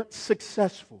they weren't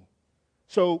successful.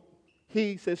 So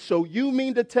he says, so you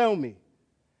mean to tell me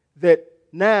that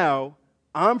now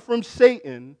I'm from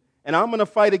Satan and I'm going to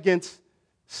fight against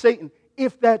Satan?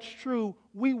 If that's true,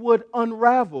 we would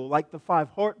unravel like the Five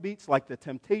Heartbeats, like the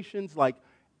Temptations, like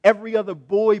every other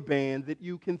boy band that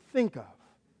you can think of.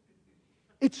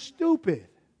 It's stupid.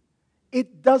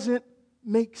 It doesn't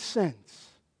make sense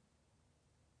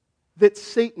that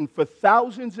Satan, for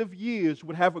thousands of years,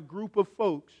 would have a group of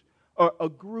folks, or a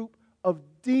group of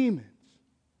demons,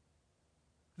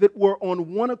 that were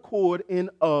on one accord in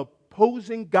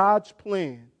opposing God's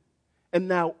plan, and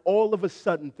now all of a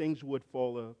sudden things would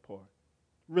fall apart.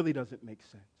 Really doesn't make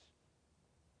sense.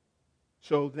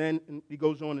 So then he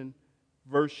goes on in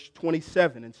verse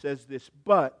 27 and says this,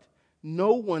 but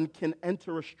no one can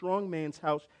enter a strong man's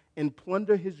house and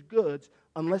plunder his goods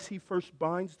unless he first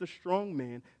binds the strong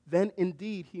man. Then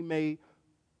indeed he may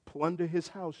plunder his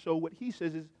house. So what he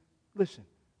says is, listen,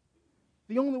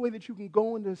 the only way that you can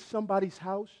go into somebody's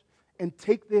house and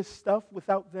take their stuff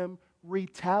without them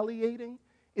retaliating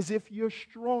is if you're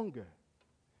stronger.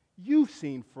 You've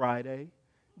seen Friday.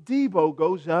 Debo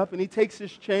goes up and he takes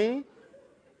his chain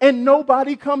and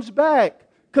nobody comes back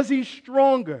because he's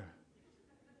stronger.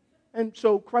 And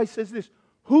so Christ says this,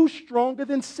 who's stronger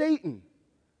than Satan?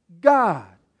 God.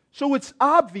 So it's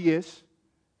obvious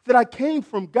that I came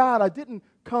from God. I didn't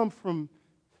come from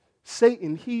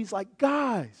Satan. He's like,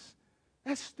 guys,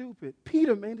 that's stupid.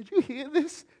 Peter, man, did you hear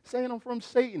this? Saying I'm from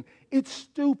Satan. It's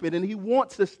stupid. And he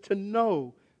wants us to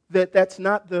know that that's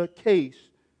not the case.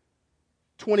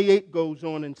 28 goes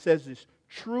on and says this,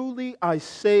 truly I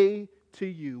say to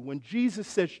you. When Jesus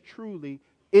says truly,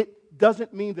 it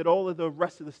doesn't mean that all of the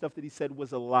rest of the stuff that he said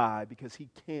was a lie, because he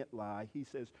can't lie. He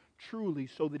says truly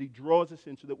so that he draws us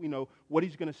in so that we know what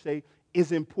he's going to say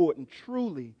is important.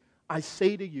 Truly, I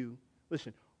say to you,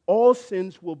 listen, all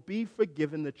sins will be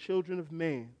forgiven the children of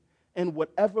man, and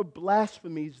whatever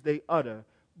blasphemies they utter,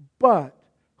 but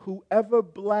whoever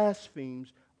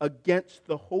blasphemes against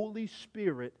the Holy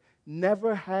Spirit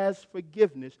never has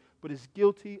forgiveness, but is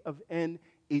guilty of an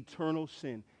eternal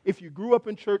sin. If you grew up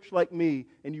in church like me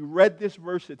and you read this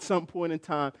verse at some point in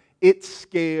time, it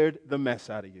scared the mess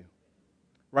out of you,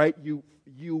 right?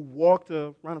 You walked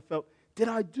around and felt, did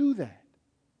I do that?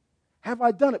 Have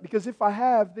I done it? Because if I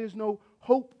have, there's no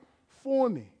hope for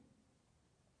me.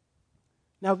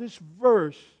 Now this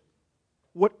verse,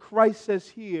 what Christ says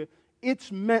here,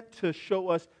 it's meant to show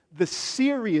us the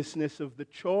seriousness of the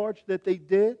charge that they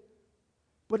did,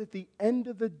 but at the end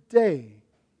of the day,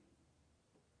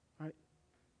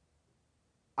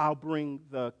 I'll bring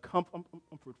the comfort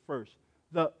first.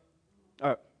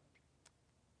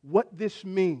 What this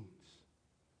means,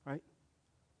 right?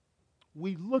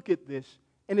 We look at this,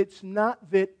 and it's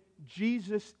not that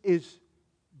Jesus is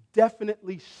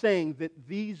definitely saying that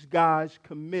these guys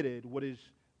committed what is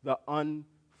the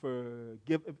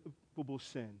unforgivable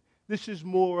sin. This is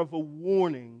more of a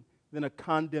warning than a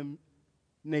condemnation.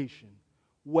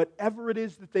 Whatever it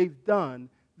is that they've done,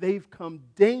 they've come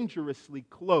dangerously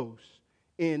close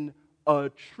in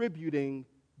attributing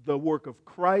the work of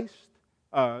Christ,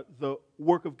 the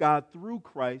work of God through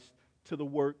Christ, to the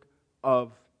work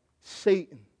of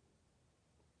Satan.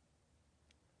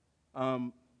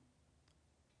 I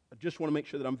just want to make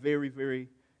sure that I'm very, very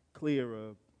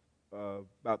clear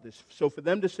about this. So for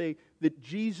them to say that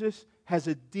Jesus has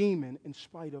a demon in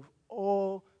spite of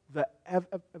all the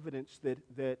evidence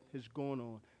that has gone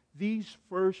on, these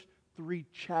first 3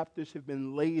 chapters have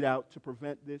been laid out to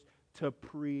prevent this, to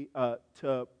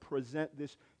present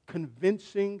this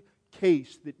convincing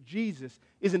case that Jesus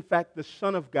is in fact the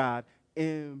Son of God,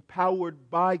 empowered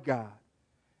by God.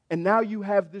 And now you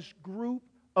have this group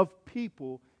of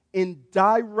people in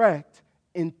direct,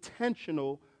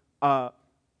 intentional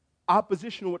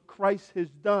opposition to what Christ has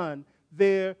done.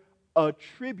 They're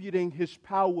attributing his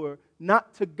power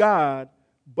not to God,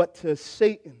 but to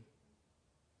Satan.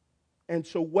 And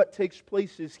so what takes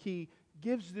place is he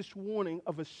gives this warning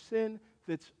of a sin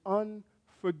that's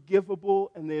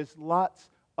unforgivable, and there's lots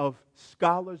of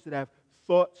scholars that have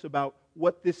thoughts about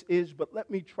what this is, but let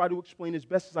me try to explain as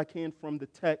best as I can from the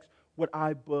text what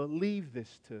I believe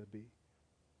this to be.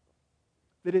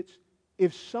 That it's,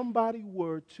 if somebody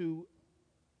were to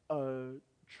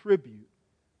attribute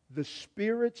the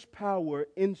Spirit's power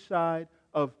inside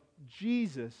of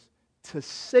Jesus to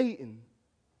Satan,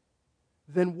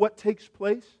 then what takes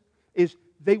place is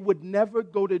they would never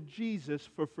go to Jesus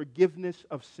for forgiveness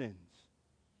of sins.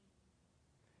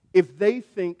 If they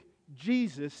think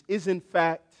Jesus is in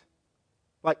fact,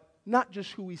 like, not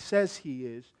just who he says he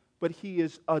is, but he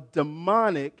is a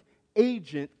demonic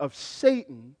agent of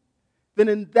Satan, then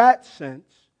in that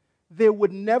sense, there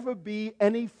would never be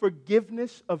any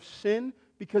forgiveness of sin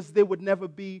because there would never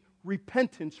be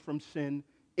repentance from sin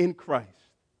in Christ.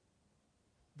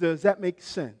 Does that make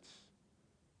sense?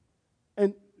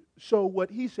 And so what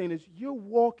he's saying is you're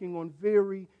walking on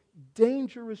very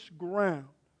dangerous ground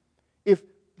if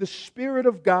the Spirit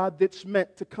of God that's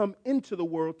meant to come into the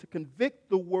world, to convict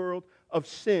the world of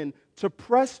sin, to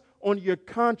press on your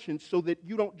conscience so that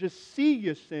you don't just see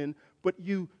your sin, but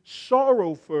you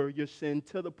sorrow for your sin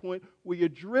to the point where you're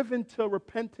driven to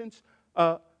repentance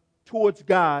towards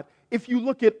God. If you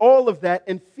look at all of that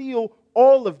and feel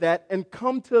all of that and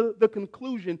come to the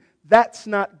conclusion that's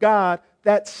not God,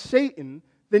 that's Satan,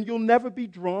 then you'll never be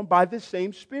drawn by the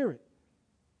same Spirit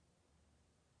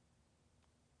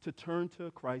to turn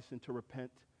to Christ and to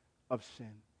repent of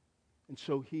sin. And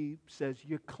so he says,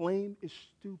 your claim is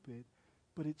stupid,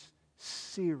 but it's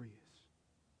serious.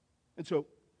 And so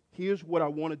here's what I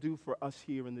want to do for us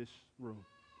here in this room.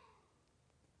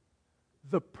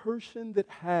 The person that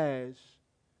has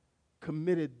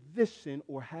committed this sin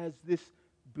or has this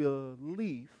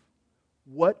belief,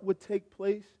 what would take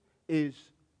place is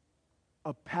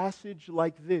a passage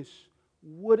like this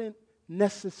wouldn't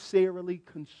necessarily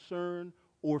concern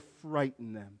or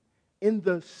frighten them, in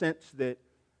the sense that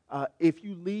if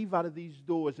you leave out of these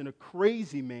doors and a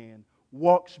crazy man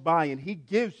walks by and he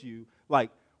gives you, like,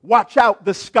 watch out,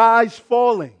 the sky's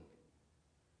falling,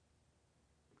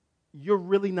 you're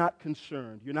really not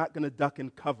concerned. You're not going to duck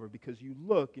and cover because you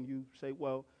look and you say,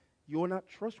 well, you're not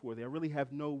trustworthy. I really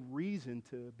have no reason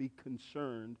to be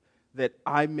concerned that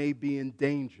I may be in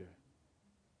danger.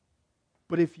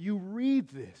 But if you read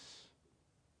this,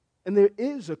 and there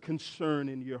is a concern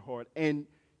in your heart, and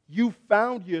you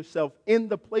found yourself in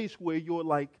the place where you're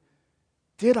like,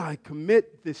 did I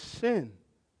commit this sin?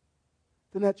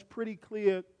 Then that's pretty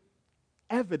clear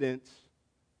evidence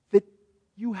that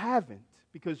you haven't,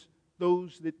 because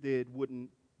those that did wouldn't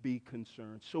be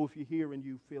concerned. So if you're here and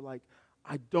you feel like,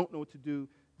 I don't know what to do,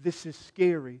 this is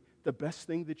scary, the best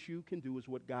thing that you can do is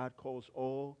what God calls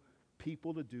all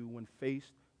people to do when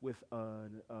faced with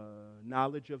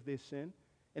knowledge of their sin.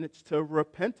 And it's to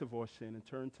repent of our sin and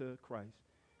turn to Christ.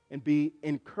 And be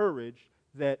encouraged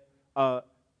that a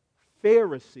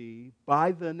Pharisee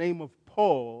by the name of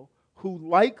Paul, who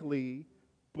likely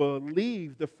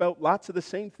believed or felt lots of the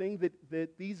same thing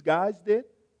that these guys did,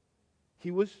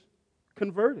 he was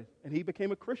converted and he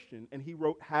became a Christian and he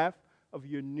wrote half of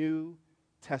your New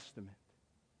Testament.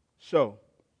 So,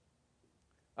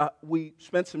 we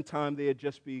spent some time there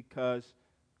just because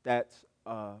that's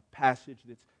a passage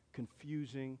that's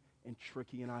confusing and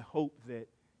tricky, and I hope that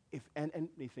if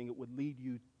anything, it would lead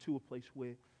you to a place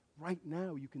where right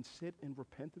now you can sit and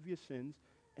repent of your sins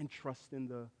and trust in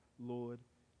the Lord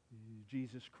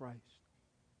Jesus Christ.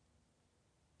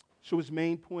 So his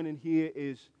main point in here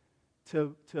is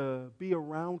to be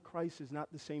around Christ is not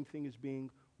the same thing as being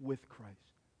with Christ.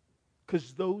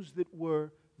 Because those that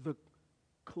were the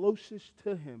closest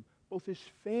to him, both his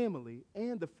family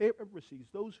and the Pharisees,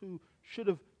 those who should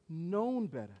have known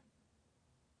better,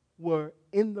 were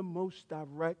in the most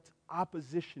direct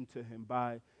opposition to him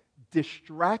by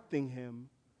distracting him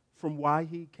from why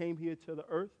he came here to the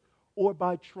earth, or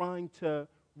by trying to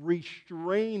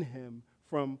restrain him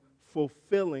from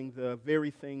fulfilling the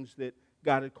very things that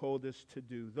God had called us to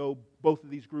do. Though both of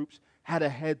these groups had a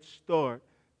head start,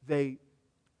 they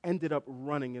ended up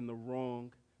running in the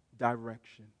wrong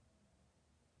direction.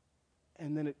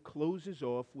 And then it closes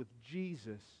off with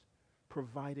Jesus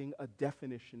providing a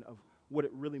definition of what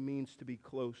it really means to be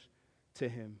close to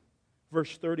him.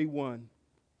 Verse 31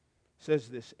 says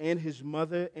this, and his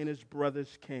mother and his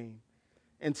brothers came,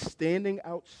 and standing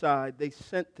outside they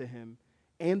sent to him,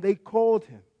 and they called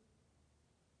him.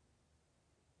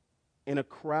 And a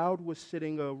crowd was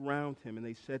sitting around him, and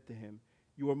they said to him,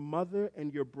 your mother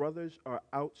and your brothers are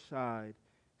outside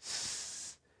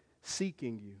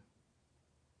seeking you.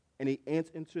 And he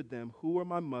answered them, who are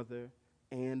my mother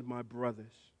and my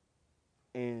brothers?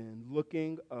 And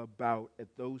looking about at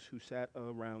those who sat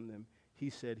around them, he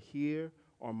said, here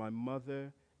are my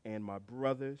mother and my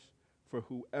brothers, for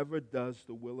whoever does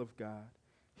the will of God,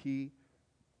 he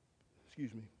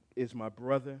is my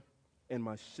brother and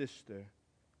my sister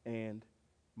and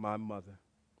my mother.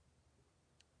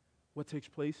 What takes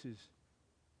place is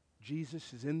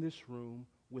Jesus is in this room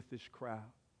with this crowd.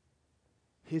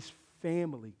 His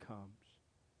family comes.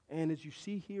 And as you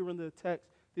see here in the text,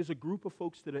 There's a group of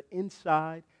folks that are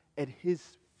inside at his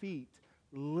feet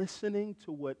listening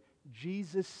to what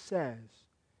Jesus says.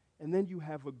 And then you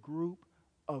have a group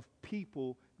of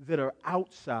people that are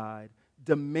outside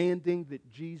demanding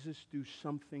that Jesus do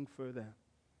something for them.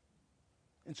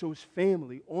 And so his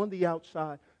family on the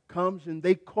outside comes and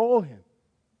they call him.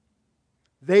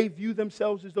 They view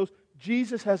themselves as those.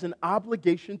 Jesus has an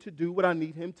obligation to do what I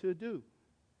need him to do.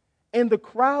 And the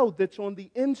crowd that's on the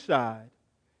inside,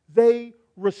 they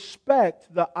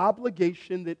respect the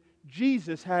obligation that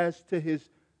Jesus has to his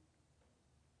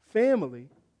family.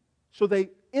 So they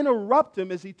interrupt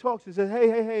him as he talks. He says,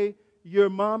 hey, your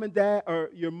mom and dad, or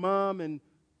your mom and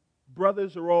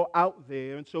brothers are all out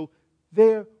there. And so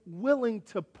they're willing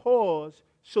to pause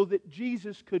so that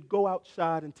Jesus could go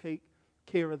outside and take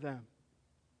care of them.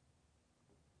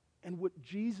 And what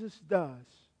Jesus does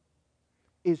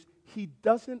is he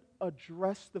doesn't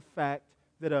address the fact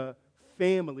that a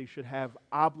family should have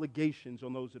obligations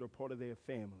on those that are part of their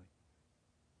family.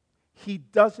 He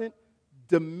doesn't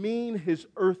demean his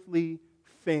earthly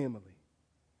family.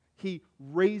 He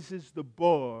raises the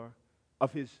bar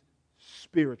of his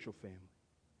spiritual family.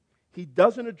 He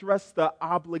doesn't address the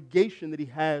obligation that he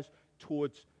has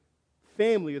towards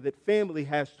family, or that family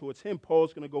has towards him.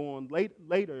 Paul's going to go on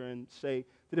later and say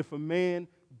that if a man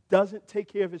doesn't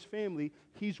take care of his family,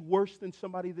 he's worse than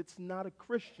somebody that's not a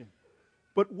Christian.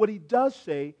 But what he does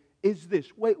say is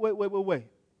this. Wait.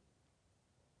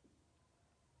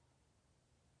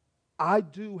 I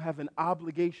do have an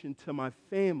obligation to my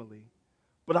family,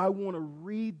 but I want to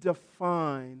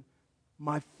redefine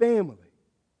my family.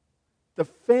 The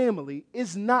family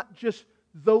is not just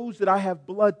those that I have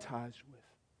blood ties with,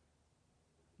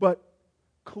 but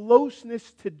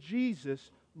closeness to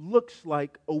Jesus looks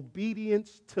like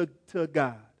obedience to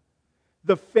God.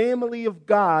 The family of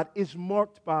God is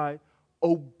marked by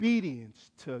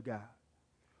obedience to God.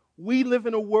 We live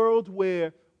in a world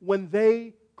where when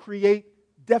they create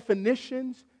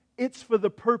definitions, it's for the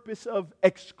purpose of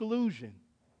exclusion.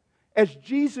 As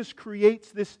Jesus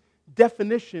creates this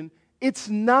definition, it's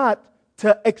not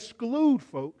to exclude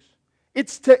folks,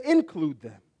 it's to include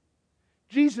them.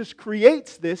 Jesus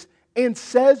creates this and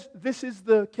says this is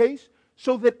the case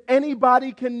so that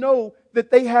anybody can know that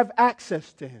they have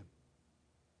access to him.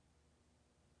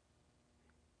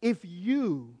 If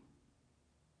you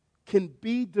can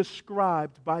be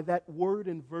described by that word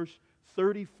in verse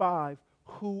 35,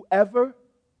 whoever,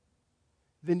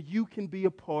 then you can be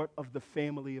a part of the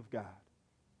family of God.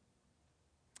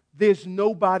 There's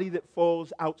nobody that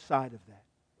falls outside of that.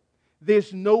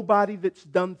 There's nobody that's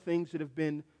done things that have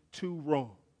been too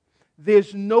wrong.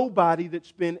 There's nobody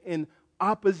that's been in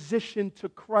opposition to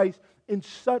Christ in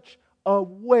such a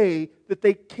way that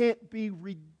they can't be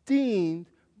redeemed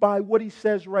by what he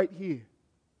says right here.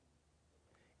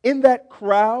 In that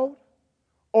crowd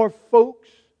are folks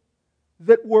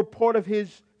that were part of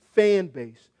his fan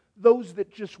base, those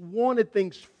that just wanted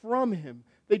things from him.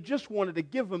 They just wanted to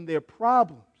give him their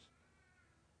problems.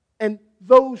 And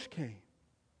those came.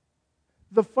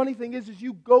 The funny thing is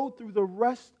you go through the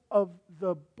rest of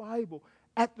the Bible.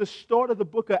 At the start of the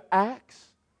book of Acts,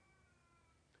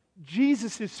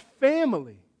 Jesus'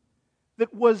 family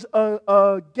that was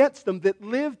against them, that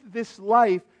lived this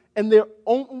life, and their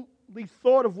only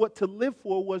thought of what to live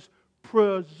for was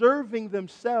preserving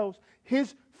themselves.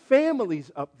 His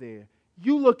family's up there.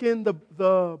 You look in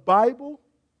the Bible,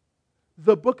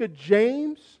 the book of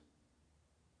James,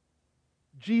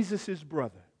 Jesus'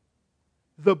 brother.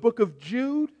 The book of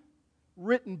Jude,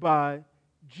 written by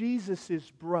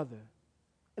Jesus' brother.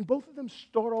 And both of them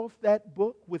start off that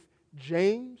book with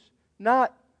James,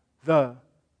 not the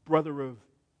brother of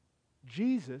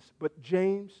Jesus, but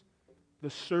James, the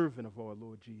servant of our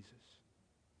Lord Jesus.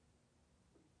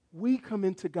 We come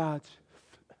into God's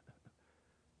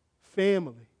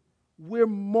family. We're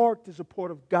marked as a part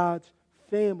of God's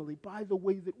family by the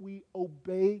way that we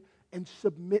obey and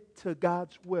submit to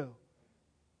God's will.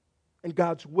 And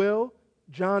God's will,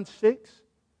 John 6,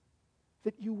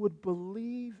 that you would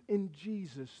believe in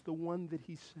Jesus, the one that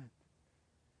he sent.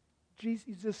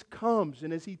 Jesus comes,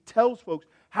 and as he tells folks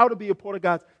how to be a part of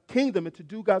God's kingdom and to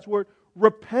do God's word,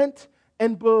 repent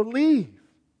and believe.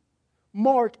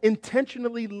 Mark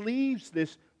intentionally leaves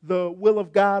this, the will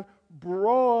of God,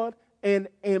 broad and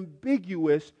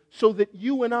ambiguous so that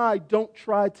you and I don't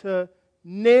try to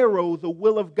narrow the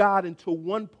will of God into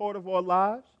one part of our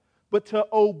lives, but to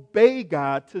obey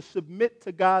God, to submit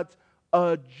to God's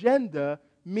agenda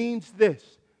means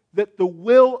this, that the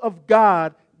will of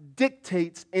God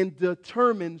dictates and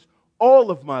determines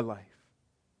all of my life.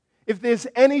 If there's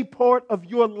any part of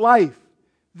your life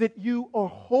that you are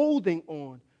holding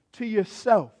on to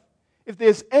yourself, if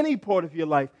there's any part of your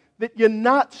life that you're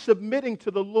not submitting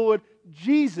to the Lord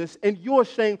Jesus and you're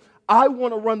saying, I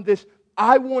want to run this,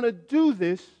 I want to do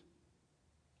this,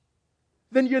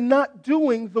 then you're not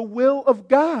doing the will of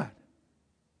God.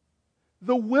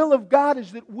 The will of God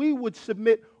is that we would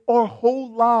submit our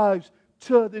whole lives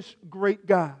to this great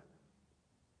God.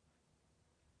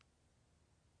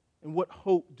 And what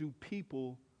hope do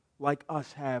people like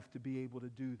us have to be able to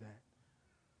do that?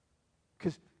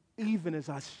 Because even as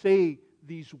I say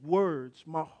these words,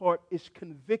 my heart is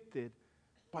convicted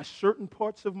by certain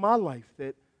parts of my life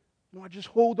that I just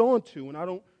hold on to, and I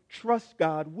don't trust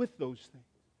God with those things.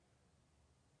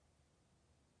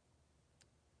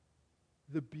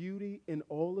 The beauty in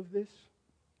all of this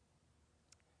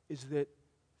is that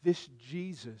this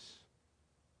Jesus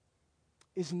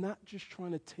is not just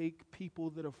trying to take people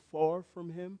that are far from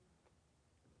Him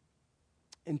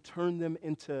and turn them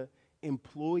into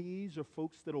employees or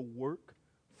folks that'll work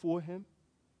for Him.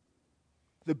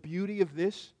 The beauty of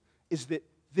this is that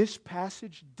this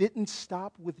passage didn't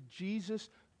stop with Jesus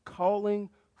calling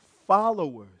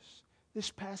followers. This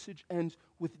passage ends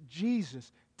with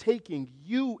Jesus taking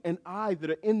you and I that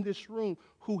are in this room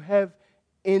who have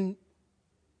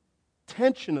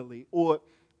intentionally or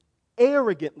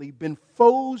arrogantly been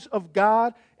foes of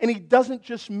God, and He doesn't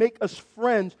just make us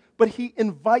friends, but He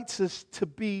invites us to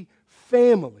be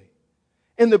family.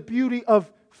 And the beauty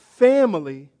of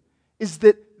family is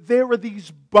that there are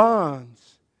these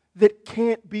bonds that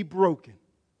can't be broken.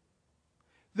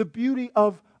 The beauty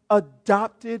of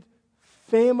adopted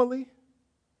family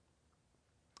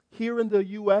here in the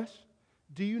U.S.,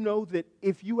 do you know that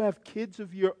if you have kids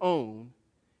of your own,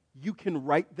 you can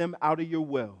write them out of your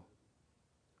will?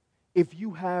 If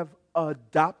you have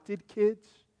adopted kids,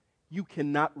 you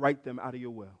cannot write them out of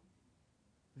your will.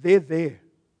 They're there.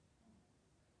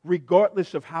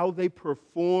 Regardless of how they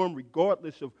perform,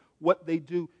 regardless of what they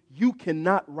do, you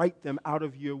cannot write them out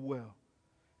of your will.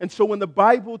 And so when the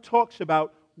Bible talks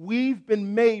about we've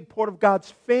been made part of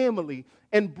God's family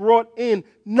and brought in,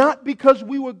 not because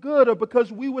we were good or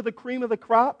because we were the cream of the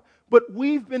crop, but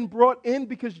we've been brought in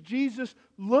because Jesus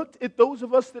looked at those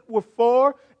of us that were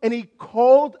far and He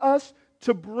called us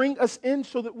to bring us in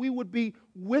so that we would be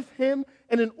with Him.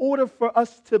 And in order for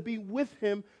us to be with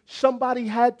Him, somebody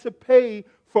had to pay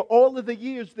for all of the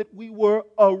years that we were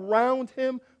around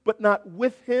Him but not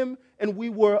with Him, and we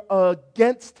were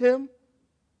against Him.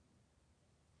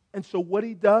 And so what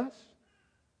He does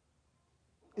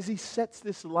is He sets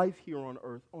this life here on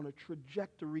earth on a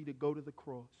trajectory to go to the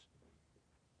cross.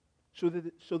 So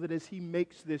that as He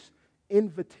makes this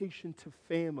invitation to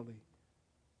family,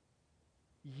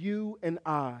 you and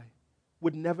I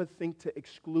would never think to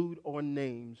exclude our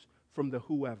names from the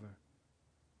whoever.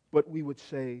 But we would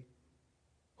say,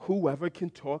 whoever can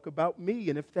talk about me.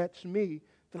 And if that's me,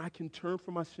 then I can turn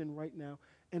from my sin right now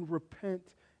and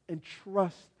repent and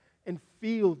trust and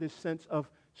feel this sense of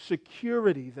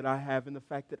security that I have in the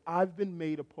fact that I've been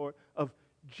made a part of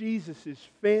Jesus'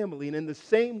 family. And in the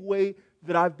same way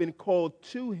that I've been called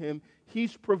to Him,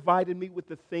 He's provided me with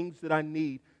the things that I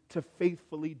need to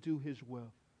faithfully do His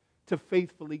will, to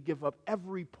faithfully give up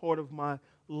every part of my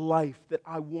life that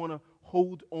I want to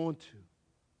hold on to.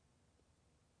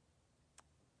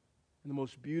 And the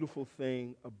most beautiful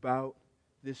thing about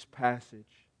this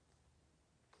passage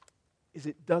is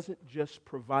it doesn't just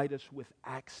provide us with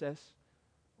access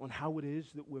on how it is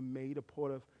that we're made a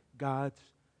part of God's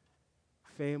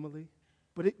family,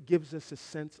 but it gives us a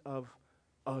sense of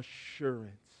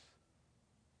assurance.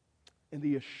 And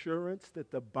the assurance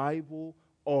that the Bible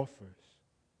offers,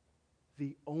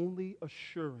 the only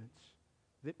assurance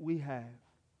that we have,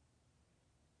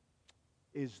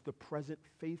 is the present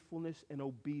faithfulness and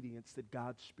obedience that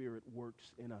God's Spirit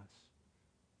works in us.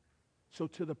 So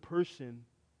to the person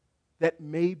that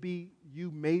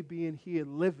you may be in here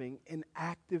living in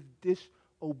active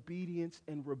disobedience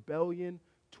and rebellion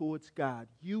towards God,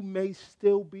 you may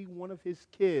still be one of His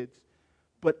kids,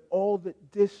 but all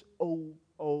that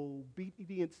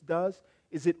disobedience does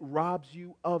is it robs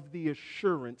you of the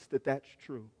assurance that that's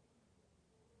true.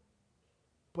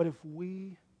 But if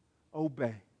we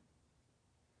obey,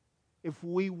 if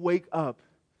we wake up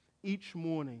each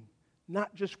morning,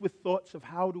 not just with thoughts of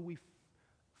how do we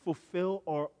fulfill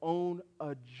our own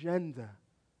agenda,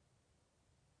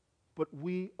 but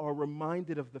we are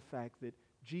reminded of the fact that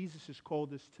Jesus has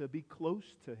called us to be close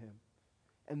to Him.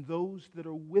 And those that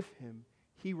are with Him,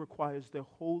 He requires their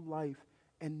whole life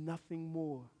and nothing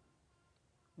more.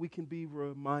 We can be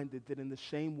reminded that in the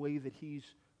same way that He's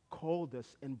called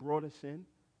us and brought us in,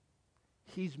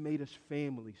 He's made us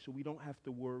family, so we don't have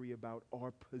to worry about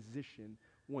our position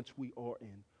once we are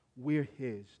in. We're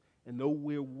His, And though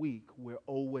we're weak, we're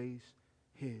always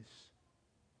His.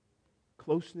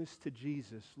 Closeness to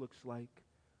Jesus looks like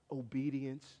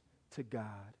obedience to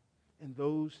God. And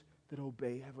those that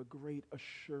obey have a great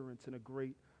assurance and a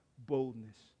great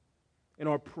boldness. And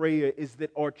our prayer is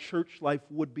that our church life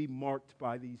would be marked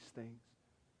by these things.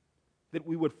 That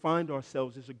we would find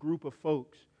ourselves as a group of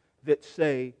folks that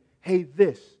say, hey,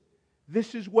 this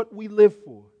is what we live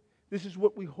for. This is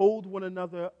what we hold one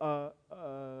another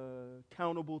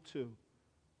accountable to.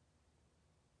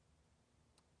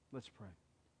 Let's pray.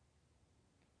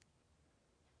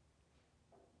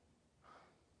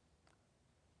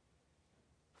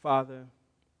 Father,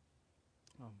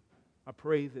 I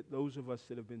pray that those of us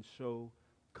that have been so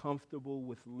comfortable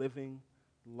with living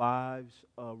lives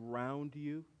around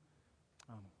you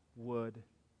would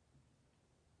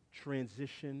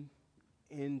transition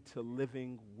into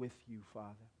living with you,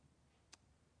 Father.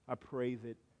 I pray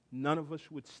that none of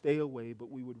us would stay away, but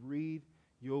we would read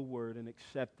your word and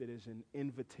accept it as an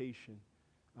invitation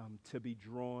to be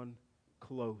drawn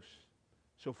close.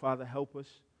 So, Father, help us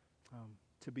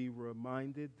to be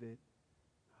reminded that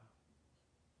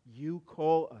you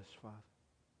call us, Father.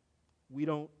 We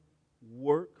don't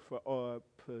work for our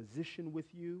position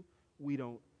with you. We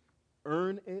don't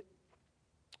earn it,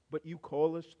 but you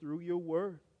call us through your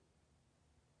word,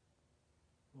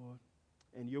 Lord.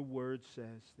 And your word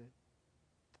says that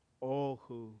all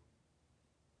who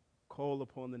call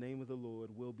upon the name of the Lord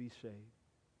will be saved.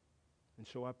 And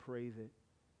so I pray that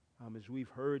as we've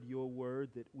heard your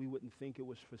word, that we wouldn't think it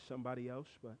was for somebody else,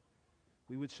 but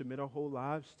we would submit our whole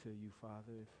lives to you,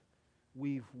 Father. If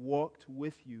we've walked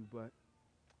with you, but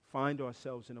find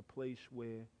ourselves in a place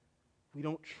where we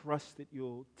don't trust that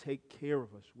you'll take care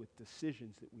of us with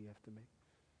decisions that we have to make,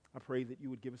 I pray that you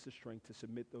would give us the strength to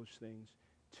submit those things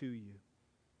to you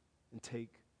and take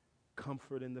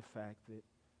comfort in the fact that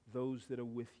those that are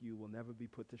with you will never be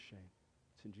put to shame.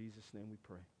 It's in Jesus' name we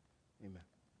pray. Amen.